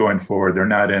I think going forward, they're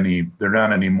not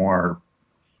any more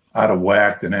out of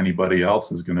whack than anybody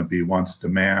else is going to be once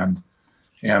demand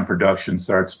and production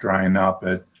starts drying up.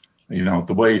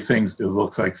 The way it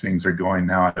looks like things are going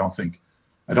now, I don't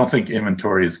think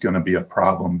inventory is going to be a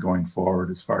problem going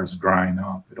forward as far as drying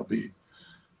up. It'll be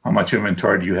how much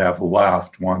inventory do you have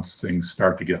left once things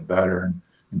start to get better.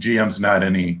 And GM's not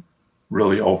any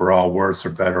really overall worse or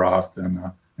better off than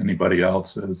anybody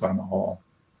else is on the whole.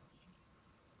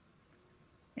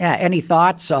 Yeah. Any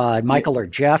thoughts, Michael or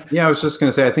Jeff? Yeah, I was just going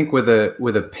to say, I think with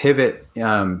a pivot,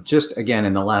 just again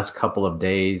in the last couple of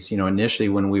days, initially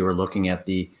when we were looking at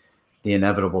the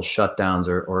inevitable shutdowns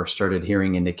or started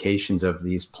hearing indications of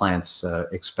these plants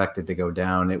expected to go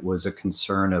down, it was a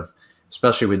concern of,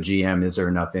 especially with GM, is there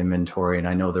enough inventory? And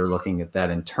I know they're looking at that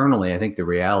internally. I think the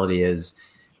reality is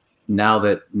now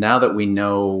that we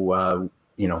know,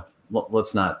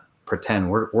 let's not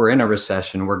pretend we're in a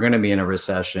recession. We're going to be in a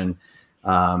recession.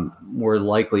 We're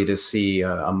likely to see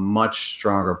a much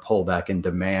stronger pullback in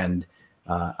demand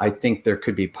I think there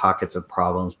could be pockets of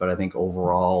problems, but I think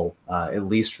overall, at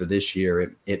least for this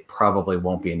year, it probably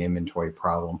won't be an inventory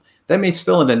problem. That may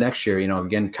spill into next year,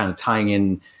 again, kind of tying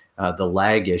in the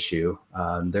lag issue.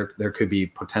 There could be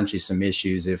potentially some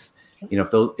issues if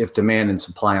demand and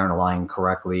supply aren't aligned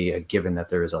correctly, given that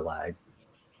there is a lag.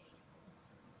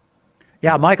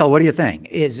 Yeah, Michael, what do you think?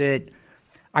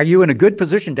 Are you in a good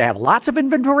position to have lots of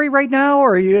inventory right now,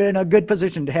 or are you in a good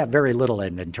position to have very little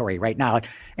inventory right now?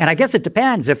 And I guess it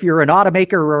depends if you're an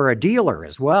automaker or a dealer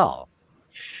as well.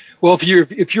 Well,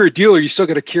 if you're a dealer, you still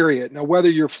got to carry it. Now, whether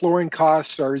your flooring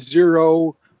costs are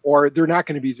zero or they're not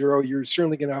going to be zero, you're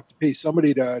certainly going to have to pay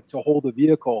somebody to hold the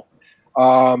vehicle.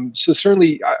 So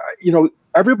certainly,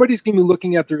 everybody's going to be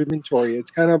looking at their inventory.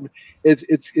 It's kind of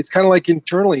like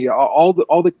internally, all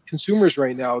the consumers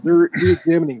right now, they're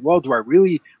examining, well, do I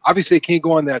really, obviously I can't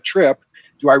go on that trip.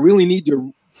 Do I really need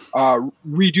to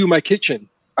redo my kitchen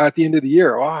at the end of the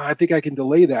year? Oh, I think I can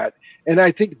delay that. And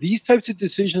I think these types of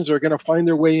decisions are going to find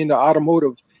their way into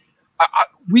automotive.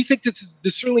 We think this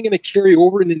is certainly going to carry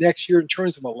over into next year in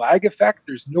terms of a lag effect.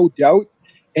 There's no doubt.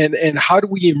 And how do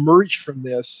we emerge from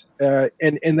this?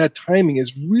 And that timing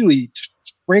is really,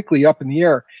 frankly, up in the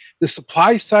air. The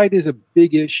supply side is a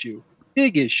big issue.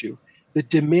 The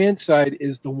demand side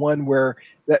is the one where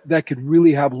that could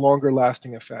really have longer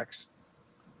lasting effects.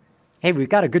 Hey, we've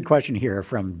got a good question here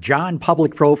from John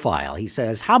Public Profile. He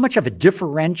says, how much of a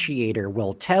differentiator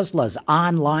will Tesla's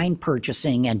online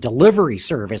purchasing and delivery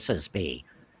services be?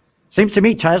 Seems to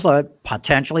me Tesla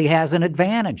potentially has an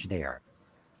advantage there.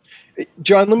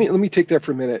 John, let me take that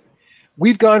for a minute.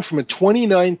 We've gone from a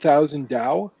 29,000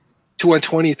 Dow to a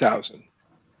 20,000.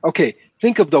 Okay,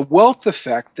 think of the wealth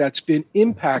effect that's been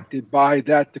impacted by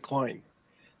that decline.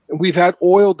 And we've had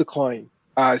oil decline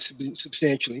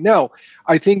substantially. Now,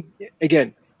 I think,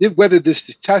 again, whether this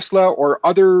is Tesla or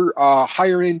other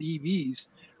higher end EVs,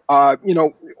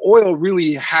 oil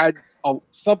really had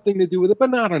something to do with it, but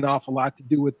not an awful lot to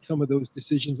do with some of those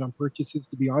decisions on purchases,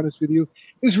 to be honest with you.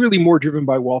 It was really more driven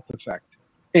by wealth effect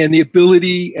and the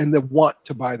ability and the want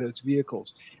to buy those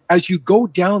vehicles. As you go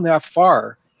down that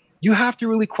far, you have to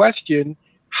really question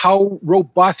how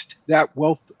robust that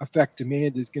wealth effect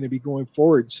demand is going to be going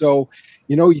forward. So,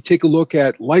 you take a look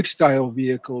at lifestyle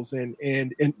vehicles and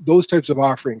those types of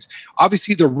offerings.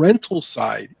 Obviously, the rental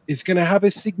side is going to have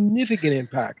a significant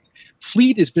impact.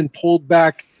 Fleet has been pulled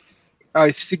back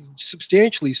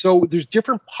substantially. So there's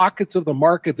different pockets of the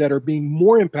market that are being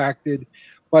more impacted.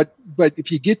 But if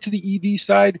you get to the EV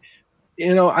side,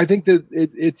 I think that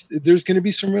there's going to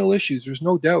be some real issues. There's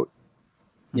no doubt.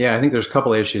 Yeah, I think there's a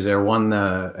couple of issues there. One,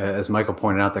 as Michael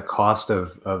pointed out, the cost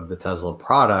of the Tesla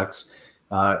products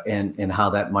and how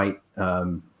that might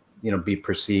be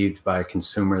perceived by a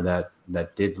consumer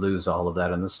that did lose all of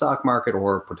that in the stock market,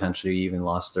 or potentially even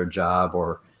lost their job,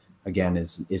 or again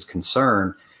is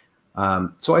concerned.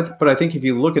 But I think if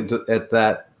you look at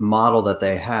that model that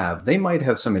they have, they might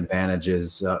have some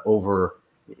advantages over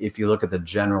if you look at the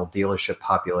general dealership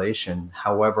population.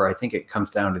 However, I think it comes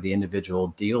down to the individual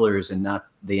dealers and not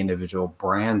the individual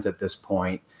brands at this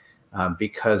point.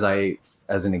 Because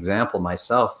as an example,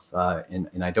 myself,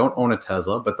 and I don't own a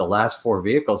Tesla, but the last 4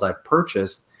 vehicles I've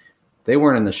purchased, they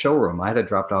weren't in the showroom. I had it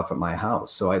dropped off at my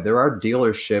house. So there are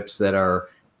dealerships that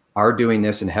are doing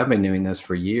this and have been doing this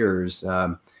for years.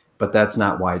 But that's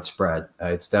not widespread.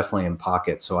 It's definitely in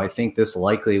pockets. So I think this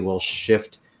likely will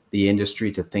shift the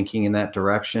industry to thinking in that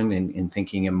direction and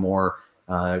thinking in more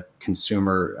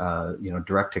consumer,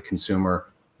 direct to consumer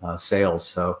sales.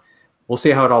 So we'll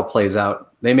see how it all plays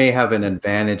out. They may have an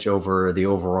advantage over the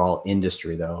overall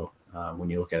industry, though, when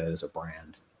you look at it as a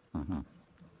brand. Mm-hmm.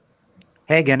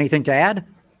 Haig, anything to add?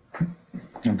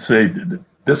 I'd say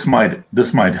this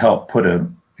might help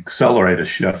accelerate a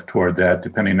shift toward that,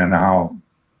 depending on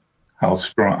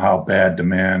how bad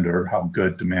demand or how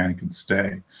good demand can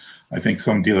stay. I think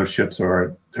some dealerships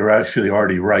they're actually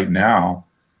already right now,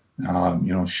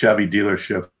 Chevy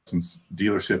dealerships and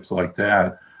dealerships like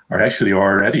that are actually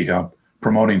already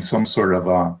promoting some sort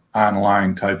of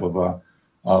online type of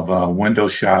window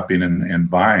shopping and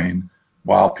buying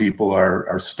while people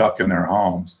are stuck in their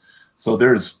homes. So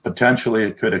there's potentially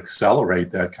it could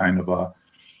accelerate that kind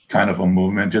of a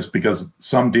movement, just because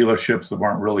some dealerships that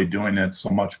weren't really doing it so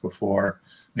much before,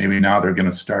 maybe now they're going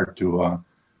to start to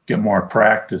get more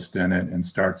practiced in it and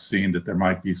start seeing that there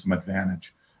might be some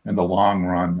advantage in the long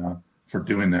run for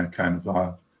doing that kind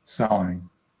of selling.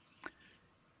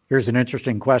 Here's an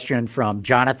interesting question from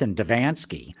Jonathan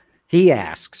Devansky. He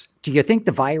asks, do you think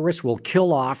the virus will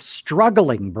kill off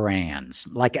struggling brands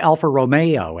like Alfa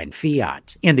Romeo and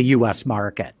Fiat in the U.S.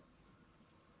 market?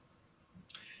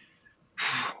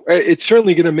 It's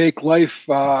certainly going to make life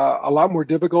a lot more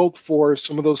difficult for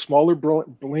some of those smaller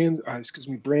brands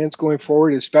going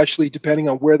forward, especially depending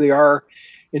on where they are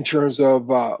in terms of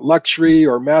luxury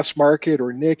or mass market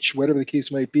or niche, whatever the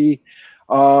case might be.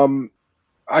 I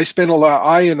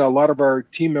and a lot of our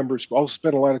team members also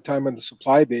spend a lot of time on the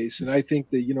supply base, and I think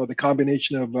that the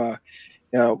combination of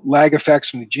lag effects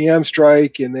from the GM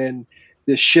strike, and then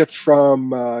this shift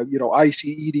from ICE to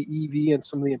EV and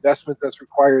some of the investment that's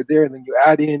required there, and then you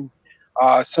add in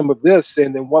some of this,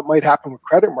 and then what might happen with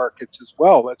credit markets as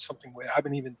well. That's something we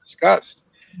haven't even discussed.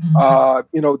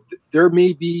 There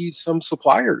may be some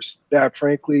suppliers that,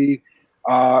 frankly,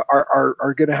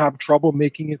 are going to have trouble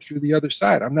making it through the other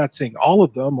side. I'm not saying all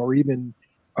of them or even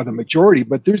the majority,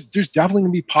 but there's definitely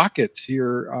going to be pockets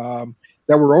here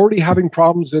that we're already having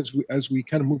problems as we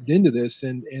kind of moved into this,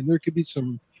 and there could be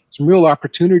some real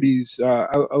opportunities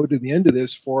out at the end of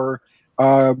this for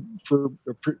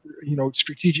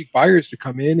strategic buyers to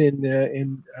come in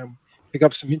and pick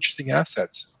up some interesting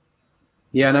assets.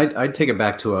 Yeah, and I'd take it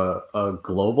back to a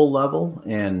global level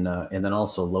and then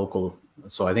also local.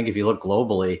 So I think if you look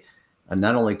globally,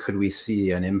 not only could we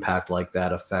see an impact like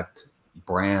that affect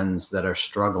brands that are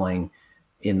struggling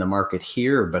in the market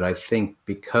here, but I think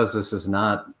because this is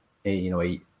not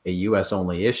a U.S.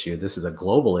 only issue, this is a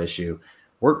global issue.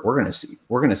 We're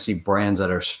going to see brands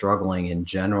that are struggling in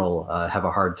general have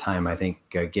a hard time, I think,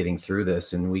 getting through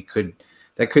this, and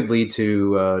that could lead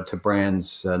to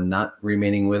brands not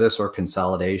remaining with us or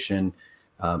consolidation.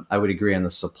 I would agree on the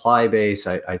supply base.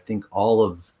 I think all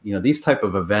of these type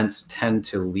of events tend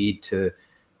to lead to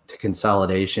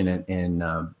consolidation and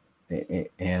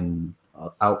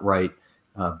outright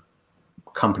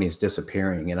companies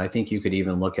disappearing. And I think you could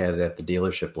even look at it at the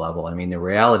dealership level. I mean, the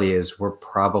reality is we're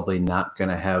probably not going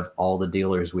to have all the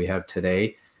dealers we have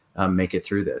today make it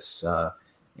through this.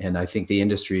 And I think the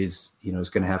industry is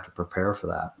going to have to prepare for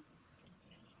that.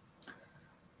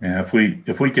 And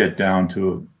if we get down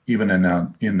to, even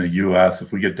in the U.S.,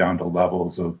 if we get down to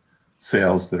levels of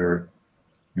sales that are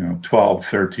 12,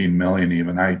 13 million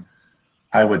even,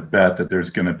 I would bet that there's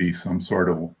going to be some sort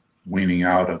of weaning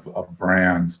out of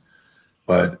brands.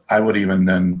 But I would even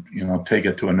then take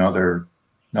it to another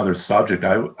subject.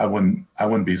 I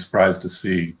wouldn't be surprised to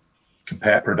see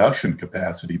production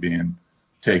capacity being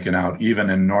taken out, even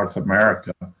in North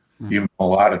America. Even a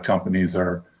lot of companies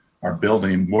we're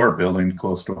building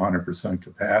close to 100%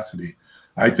 capacity.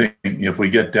 I think if we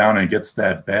get down and it gets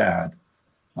that bad,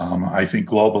 I think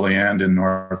globally and in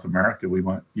North America,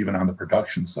 even on the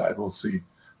production side, we'll see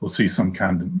some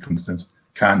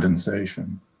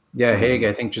condensation. Yeah, Haig,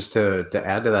 I think just to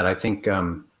add to that, I think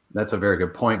that's a very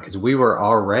good point, because we were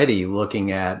already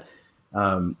looking at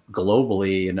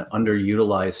globally an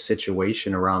underutilized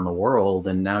situation around the world,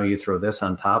 and now you throw this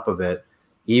on top of it.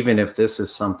 Even if this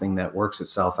is something that works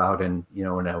itself out in in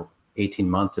a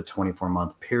 18-month to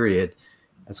 24-month period,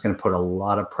 that's going to put a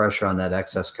lot of pressure on that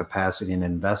excess capacity and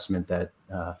investment that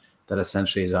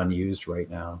essentially is unused right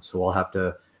now. So we'll have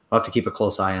to keep a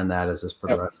close eye on that as this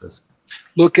progresses.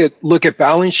 Look at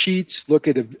balance sheets, look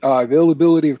at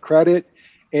availability of credit.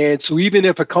 And so even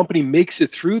if a company makes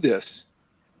it through this,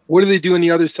 what do they do on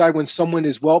the other side when someone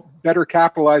is better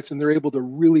capitalized and they're able to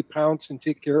really pounce and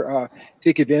take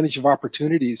advantage of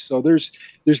opportunities? So there's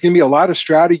going to be a lot of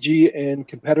strategy and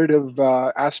competitive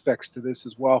aspects to this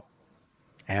as well.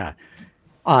 Yeah.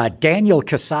 Daniel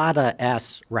Casada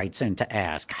S. writes in to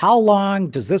ask, how long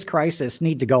does this crisis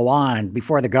need to go on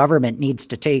before the government needs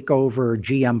to take over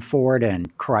GM, Ford,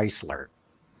 and Chrysler?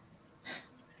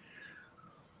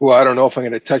 Well, I don't know if I'm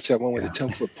going to touch that one with a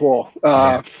 10-foot pole.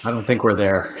 I don't think we're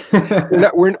there.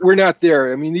 we're not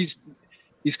there. I mean, these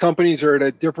companies are at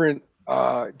a different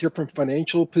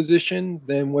financial position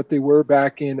than what they were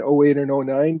back in 08 and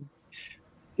 09.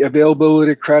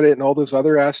 Availability of credit and all those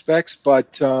other aspects,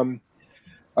 but one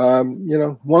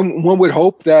would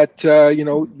hope that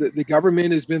the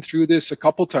government has been through this a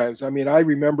couple times. I mean, I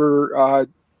remember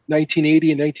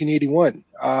 1980 and 1981.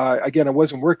 Again, I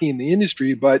wasn't working in the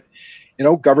industry, but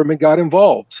government got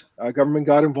involved. Government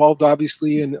got involved,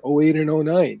 obviously, in 08 and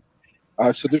 09.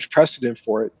 So there's precedent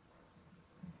for it.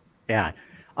 Yeah,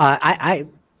 I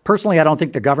personally, I don't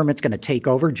think the government's going to take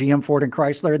over GM, Ford, and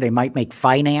Chrysler. They might make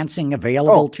financing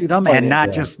available to them, and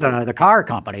not just the car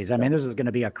companies. I mean, this is going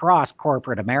to be across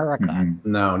corporate America.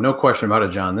 Mm-hmm. No question about it,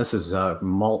 John. This is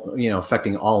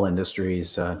affecting all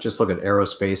industries. Just look at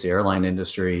aerospace, the airline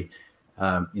industry.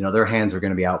 Their hands are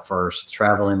going to be out first.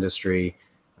 Travel industry,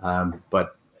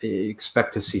 but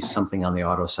expect to see something on the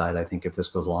auto side, I think, if this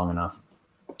goes long enough.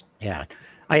 Yeah,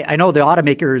 I know the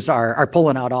automakers are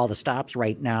pulling out all the stops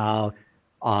right now.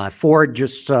 Ford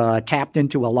just tapped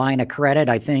into a line of credit.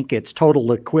 I think its total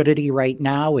liquidity right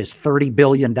now is $30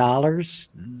 billion.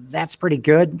 That's pretty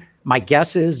good. My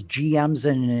guess is GM's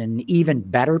in an even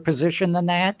better position than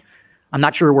that. I'm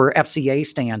not sure where FCA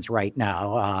stands right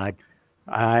now.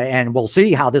 And we'll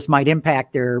see how this might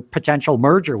impact their potential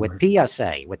merger with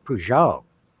PSA, with Peugeot.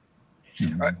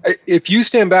 If you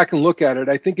stand back and look at it,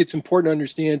 I think it's important to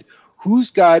understand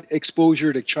who's got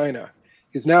exposure to China.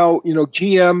 Because now,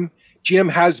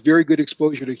 GM has very good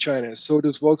exposure to China. So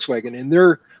does Volkswagen, and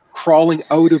they're crawling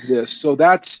out of this. So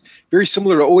that's very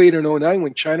similar to 08 and 09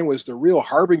 when China was the real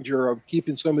harbinger of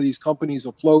keeping some of these companies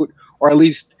afloat, or at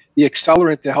least the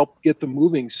accelerant to help get them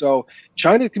moving. So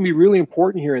China can be really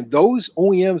important here. And those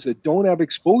OEMs that don't have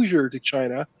exposure to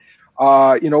China,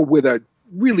 with a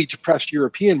really depressed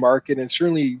European market, and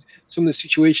certainly some of the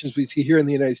situations we see here in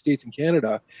the United States and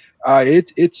Canada,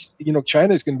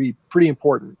 China is going to be pretty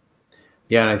important.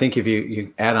 Yeah, and I think if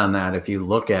you add on that, if you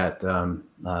look at a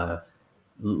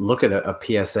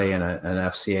PSA and an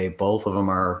FCA, both of them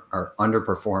are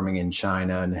underperforming in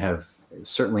China and have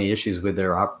certainly issues with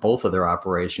both of their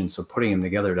operations. So putting them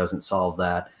together doesn't solve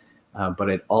that. But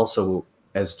it also,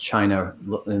 as China,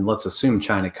 and let's assume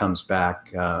China comes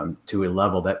back to a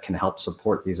level that can help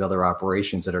support these other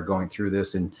operations that are going through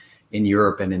this in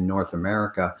Europe and in North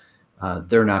America,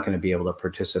 they're not going to be able to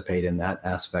participate in that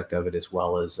aspect of it as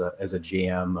well as a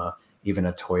GM, even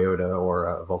a Toyota or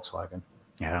a Volkswagen.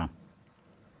 Yeah.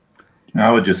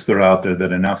 I would just throw out there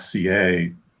that an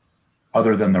FCA,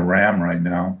 other than the Ram right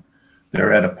now,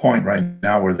 they're at a point right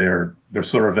now where they're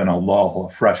sort of in a lull, a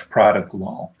fresh product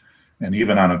lull. And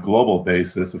even on a global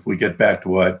basis, if we get back to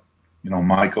what,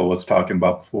 Michael was talking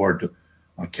about before,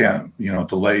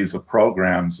 delays of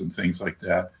programs and things like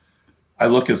that, I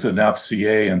look as an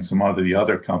FCA and some of the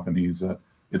other companies,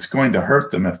 it's going to hurt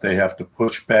them if they have to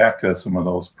push back some of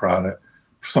those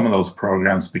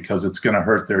programs, because it's going to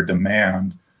hurt their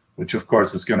demand, which of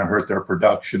course is going to hurt their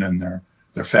production and their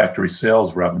factory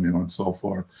sales revenue and so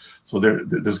forth. So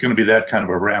there's going to be that kind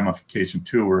of a ramification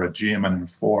too, where a GM and a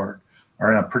Ford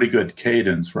are in a pretty good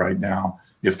cadence right now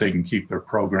if they can keep their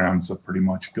programs pretty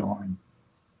much going.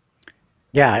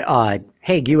 Yeah,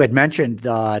 Haig, you had mentioned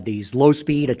these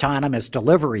low-speed autonomous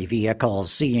delivery vehicles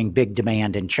seeing big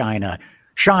demand in China.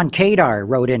 Sean Kadar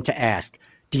wrote in to ask,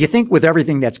 do you think with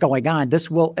everything that's going on, this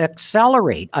will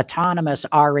accelerate autonomous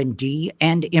R&D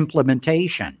and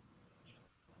implementation?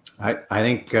 I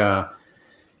think, I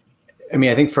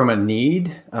think from a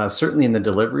need, certainly in the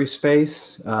delivery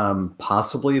space,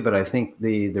 possibly, but I think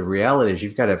the reality is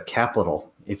you've got to have capital.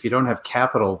 If you don't have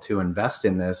capital to invest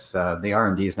in this, the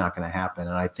R&D is not going to happen.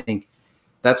 And I think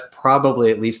that's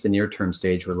probably at least the near-term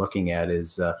stage we're looking at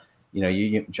is,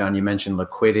 John, you mentioned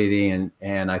liquidity,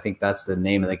 and I think that's the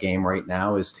name of the game right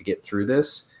now is to get through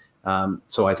this.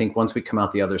 So I think once we come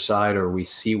out the other side, or we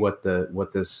see what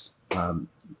this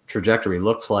trajectory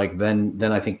looks like, then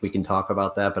I think we can talk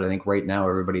about that. But I think right now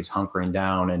everybody's hunkering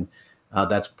down, and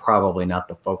that's probably not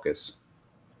the focus.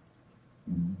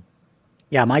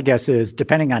 Yeah, my guess is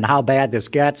depending on how bad this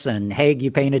gets, and Haig, you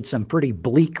painted some pretty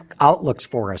bleak outlooks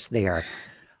for us there.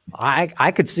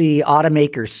 I could see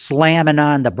automakers slamming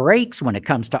on the brakes when it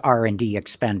comes to R&D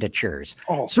expenditures.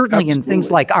 Certainly absolutely. In things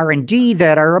like R&D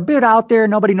that are a bit out there,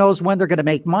 nobody knows when they're going to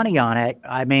make money on it.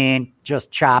 I mean,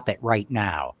 just chop it right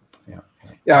now.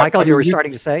 Yeah, Michael, you were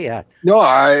starting to say, yeah. No,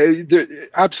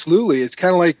 absolutely. It's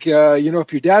kind of like,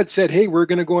 if your dad said, hey, we're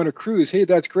going to go on a cruise. Hey,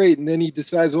 that's great. And then he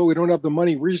decides, oh, we don't have the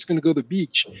money. We're just going to go to the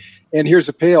beach. And here's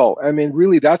a pail. I mean,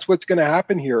 really, that's what's going to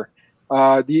happen here.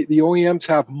 The OEMs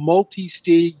have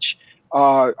multi-stage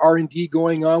R&D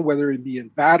going on, whether it be in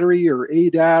battery or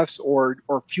ADAS or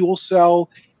fuel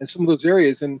cell and some of those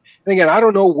areas. And again, I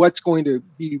don't know what's going to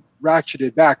be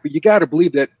ratcheted back, but you got to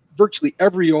believe that virtually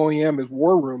every OEM is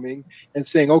war rooming and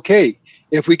saying, okay,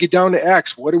 if we get down to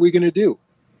X, what are we going to do?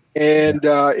 And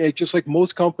it just like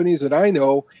most companies that I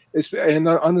know, and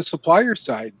on the supplier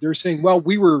side, they're saying, well,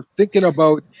 we were thinking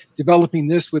about developing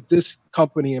this with this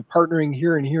company and partnering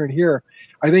here and here and here.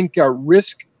 I think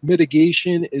risk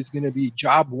mitigation is going to be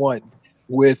job one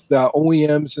with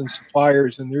OEMs and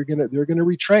suppliers, and they're going to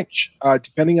retrench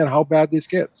depending on how bad this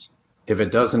gets. If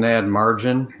it doesn't add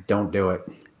margin, don't do it.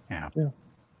 Yeah.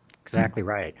 Exactly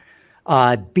right.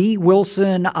 B.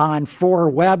 Wilson on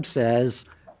 4Web says,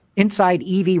 Inside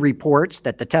EV reports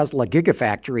that the Tesla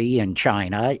Gigafactory in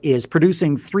China is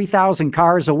producing 3,000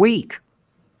 cars a week.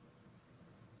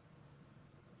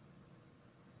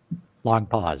 Long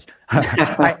pause.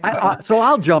 So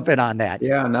I'll jump in on that.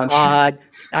 Yeah, not sure.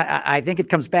 I think it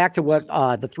comes back to what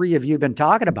the three of you have been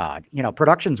talking about. You know,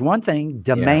 production's one thing,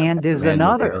 demand is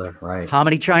another. Right. How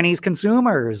many Chinese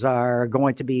consumers are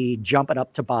going to be jumping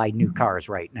up to buy new cars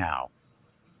right now?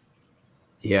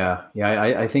 Yeah,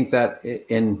 I think that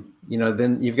then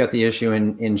you've got the issue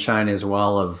in China as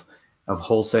well of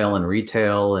wholesale and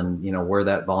retail, and where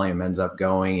that volume ends up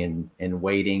going and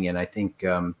waiting. And I think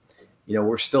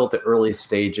we're still at the early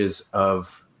stages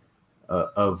of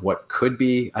what could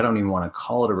be, I don't even want to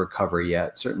call it a recovery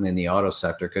yet, certainly in the auto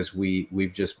sector, because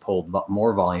we've just pulled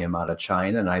more volume out of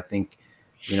China. And I think,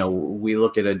 we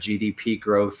look at a GDP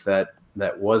growth that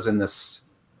was in this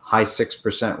high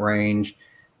 6% range,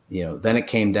 then it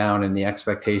came down and the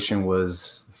expectation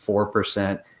was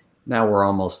 4%. Now we're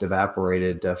almost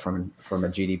evaporated from a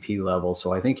GDP level.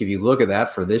 So I think if you look at that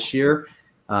for this year,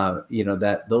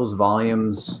 that those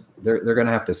volumes, they're going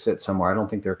to have to sit somewhere. I don't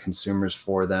think there are consumers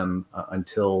for them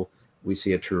until we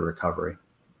see a true recovery.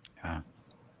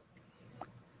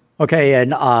 Okay,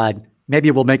 and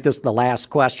maybe we'll make this the last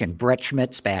question. Brett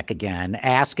Schmidt's back again,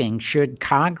 asking, should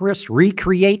Congress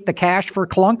recreate the Cash for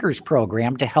Clunkers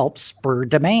program to help spur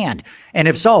demand? And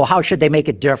if so, how should they make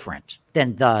it different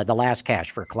than the last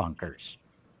Cash for Clunkers?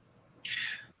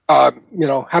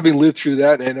 Having lived through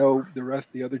that, and I know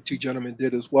the other two gentlemen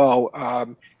did as well,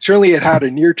 certainly it had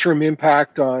a near-term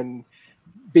impact on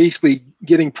basically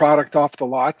getting product off the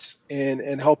lots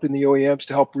and helping the OEMs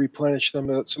to help replenish some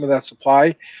of that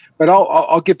supply. But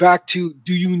I'll get back to,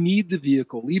 do you need the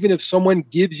vehicle? Even if someone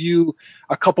gives you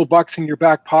a couple bucks in your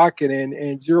back pocket and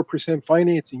 0%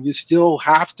 financing, you still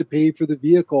have to pay for the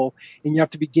vehicle and you have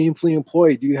to be gainfully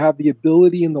employed. Do you have the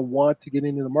ability and the want to get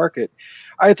into the market?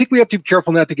 I think we have to be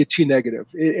careful not to get too negative.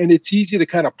 And it's easy to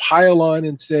kind of pile on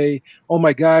and say, oh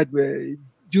my God,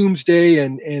 doomsday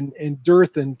and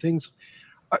dearth and things.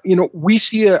 We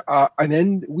see an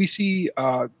end. We see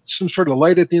some sort of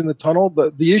light at the end of the tunnel.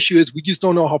 But the issue is we just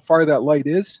don't know how far that light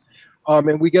is,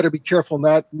 and we got to be careful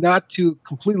not to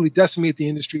completely decimate the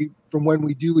industry from when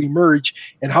we do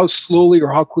emerge, and how slowly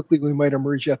or how quickly we might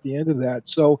emerge at the end of that.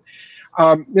 So,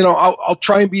 I'll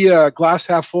try and be a glass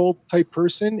half full type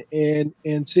person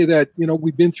and say that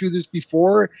we've been through this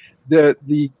before.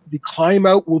 The climb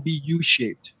out will be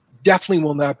U-shaped. Definitely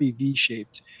will not be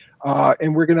V-shaped.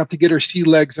 And we're going to have to get our sea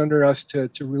legs under us to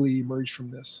really emerge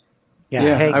from this.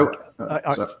 Yeah. Hey, go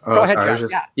ahead,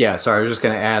 John. Sorry. I was just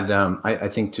going to add, I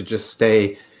think to just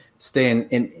stay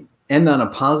and end on a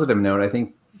positive note. I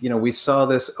think, we saw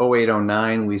this 08,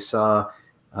 09. We saw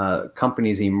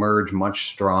companies emerge much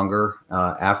stronger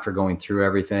after going through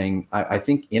everything. I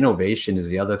think innovation is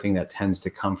the other thing that tends to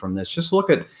come from this. Just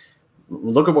look at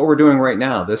what we're doing right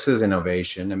now. This is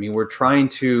innovation. I mean, we're trying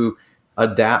to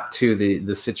adapt to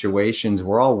the situations.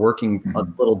 We're all working a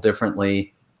little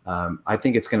differently. I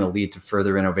think it's going to lead to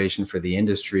further innovation for the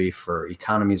industry, for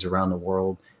economies around the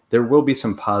world. There will be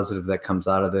some positive that comes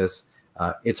out of this.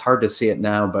 It's hard to see it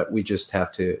now, but we just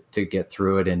have to get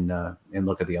through it and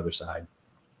look at the other side.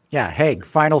 Yeah. Haig,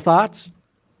 final thoughts?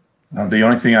 The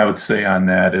only thing I would say on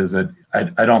that is that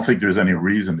I don't think there's any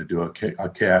reason to do a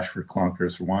cash for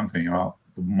clunkers for one thing. Well,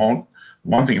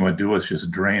 one thing it would do is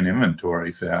just drain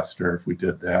inventory faster if we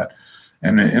did that.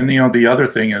 And the other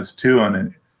thing is too,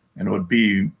 and it would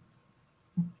be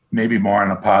maybe more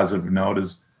on a positive note,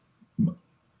 is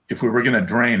if we were going to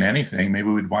drain anything, maybe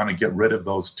we'd want to get rid of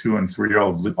those 2- and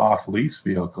 3-year-old off-lease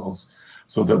vehicles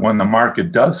so that when the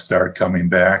market does start coming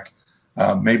back,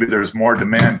 maybe there's more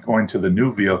demand going to the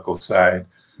new vehicle side.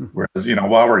 Whereas,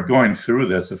 while we're going through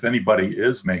this, if anybody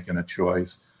is making a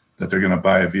choice that they're going to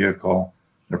buy a vehicle,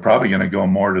 they're probably going to go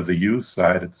more to the used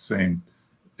side at the same.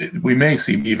 We may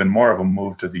see even more of a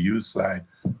move to the used side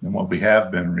than what we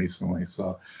have been recently.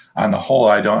 So on the whole,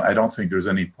 I don't think there's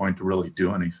any point to really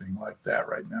do anything like that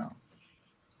right now.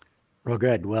 Real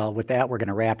good. Well, with that, we're going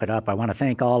to wrap it up. I want to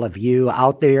thank all of you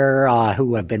out there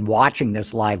who have been watching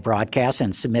this live broadcast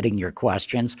and submitting your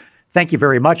questions. Thank you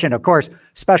very much. And of course,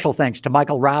 special thanks to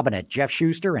Michael Robinet, Jeff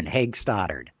Schuster, and Haig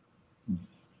Stoddard.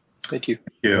 Thank you.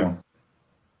 Thank you.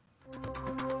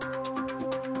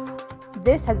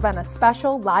 This has been a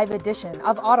special live edition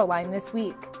of Autoline This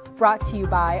Week, brought to you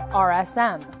by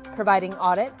RSM, providing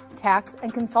audit, tax,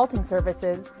 and consulting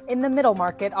services in the middle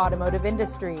market automotive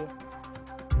industry.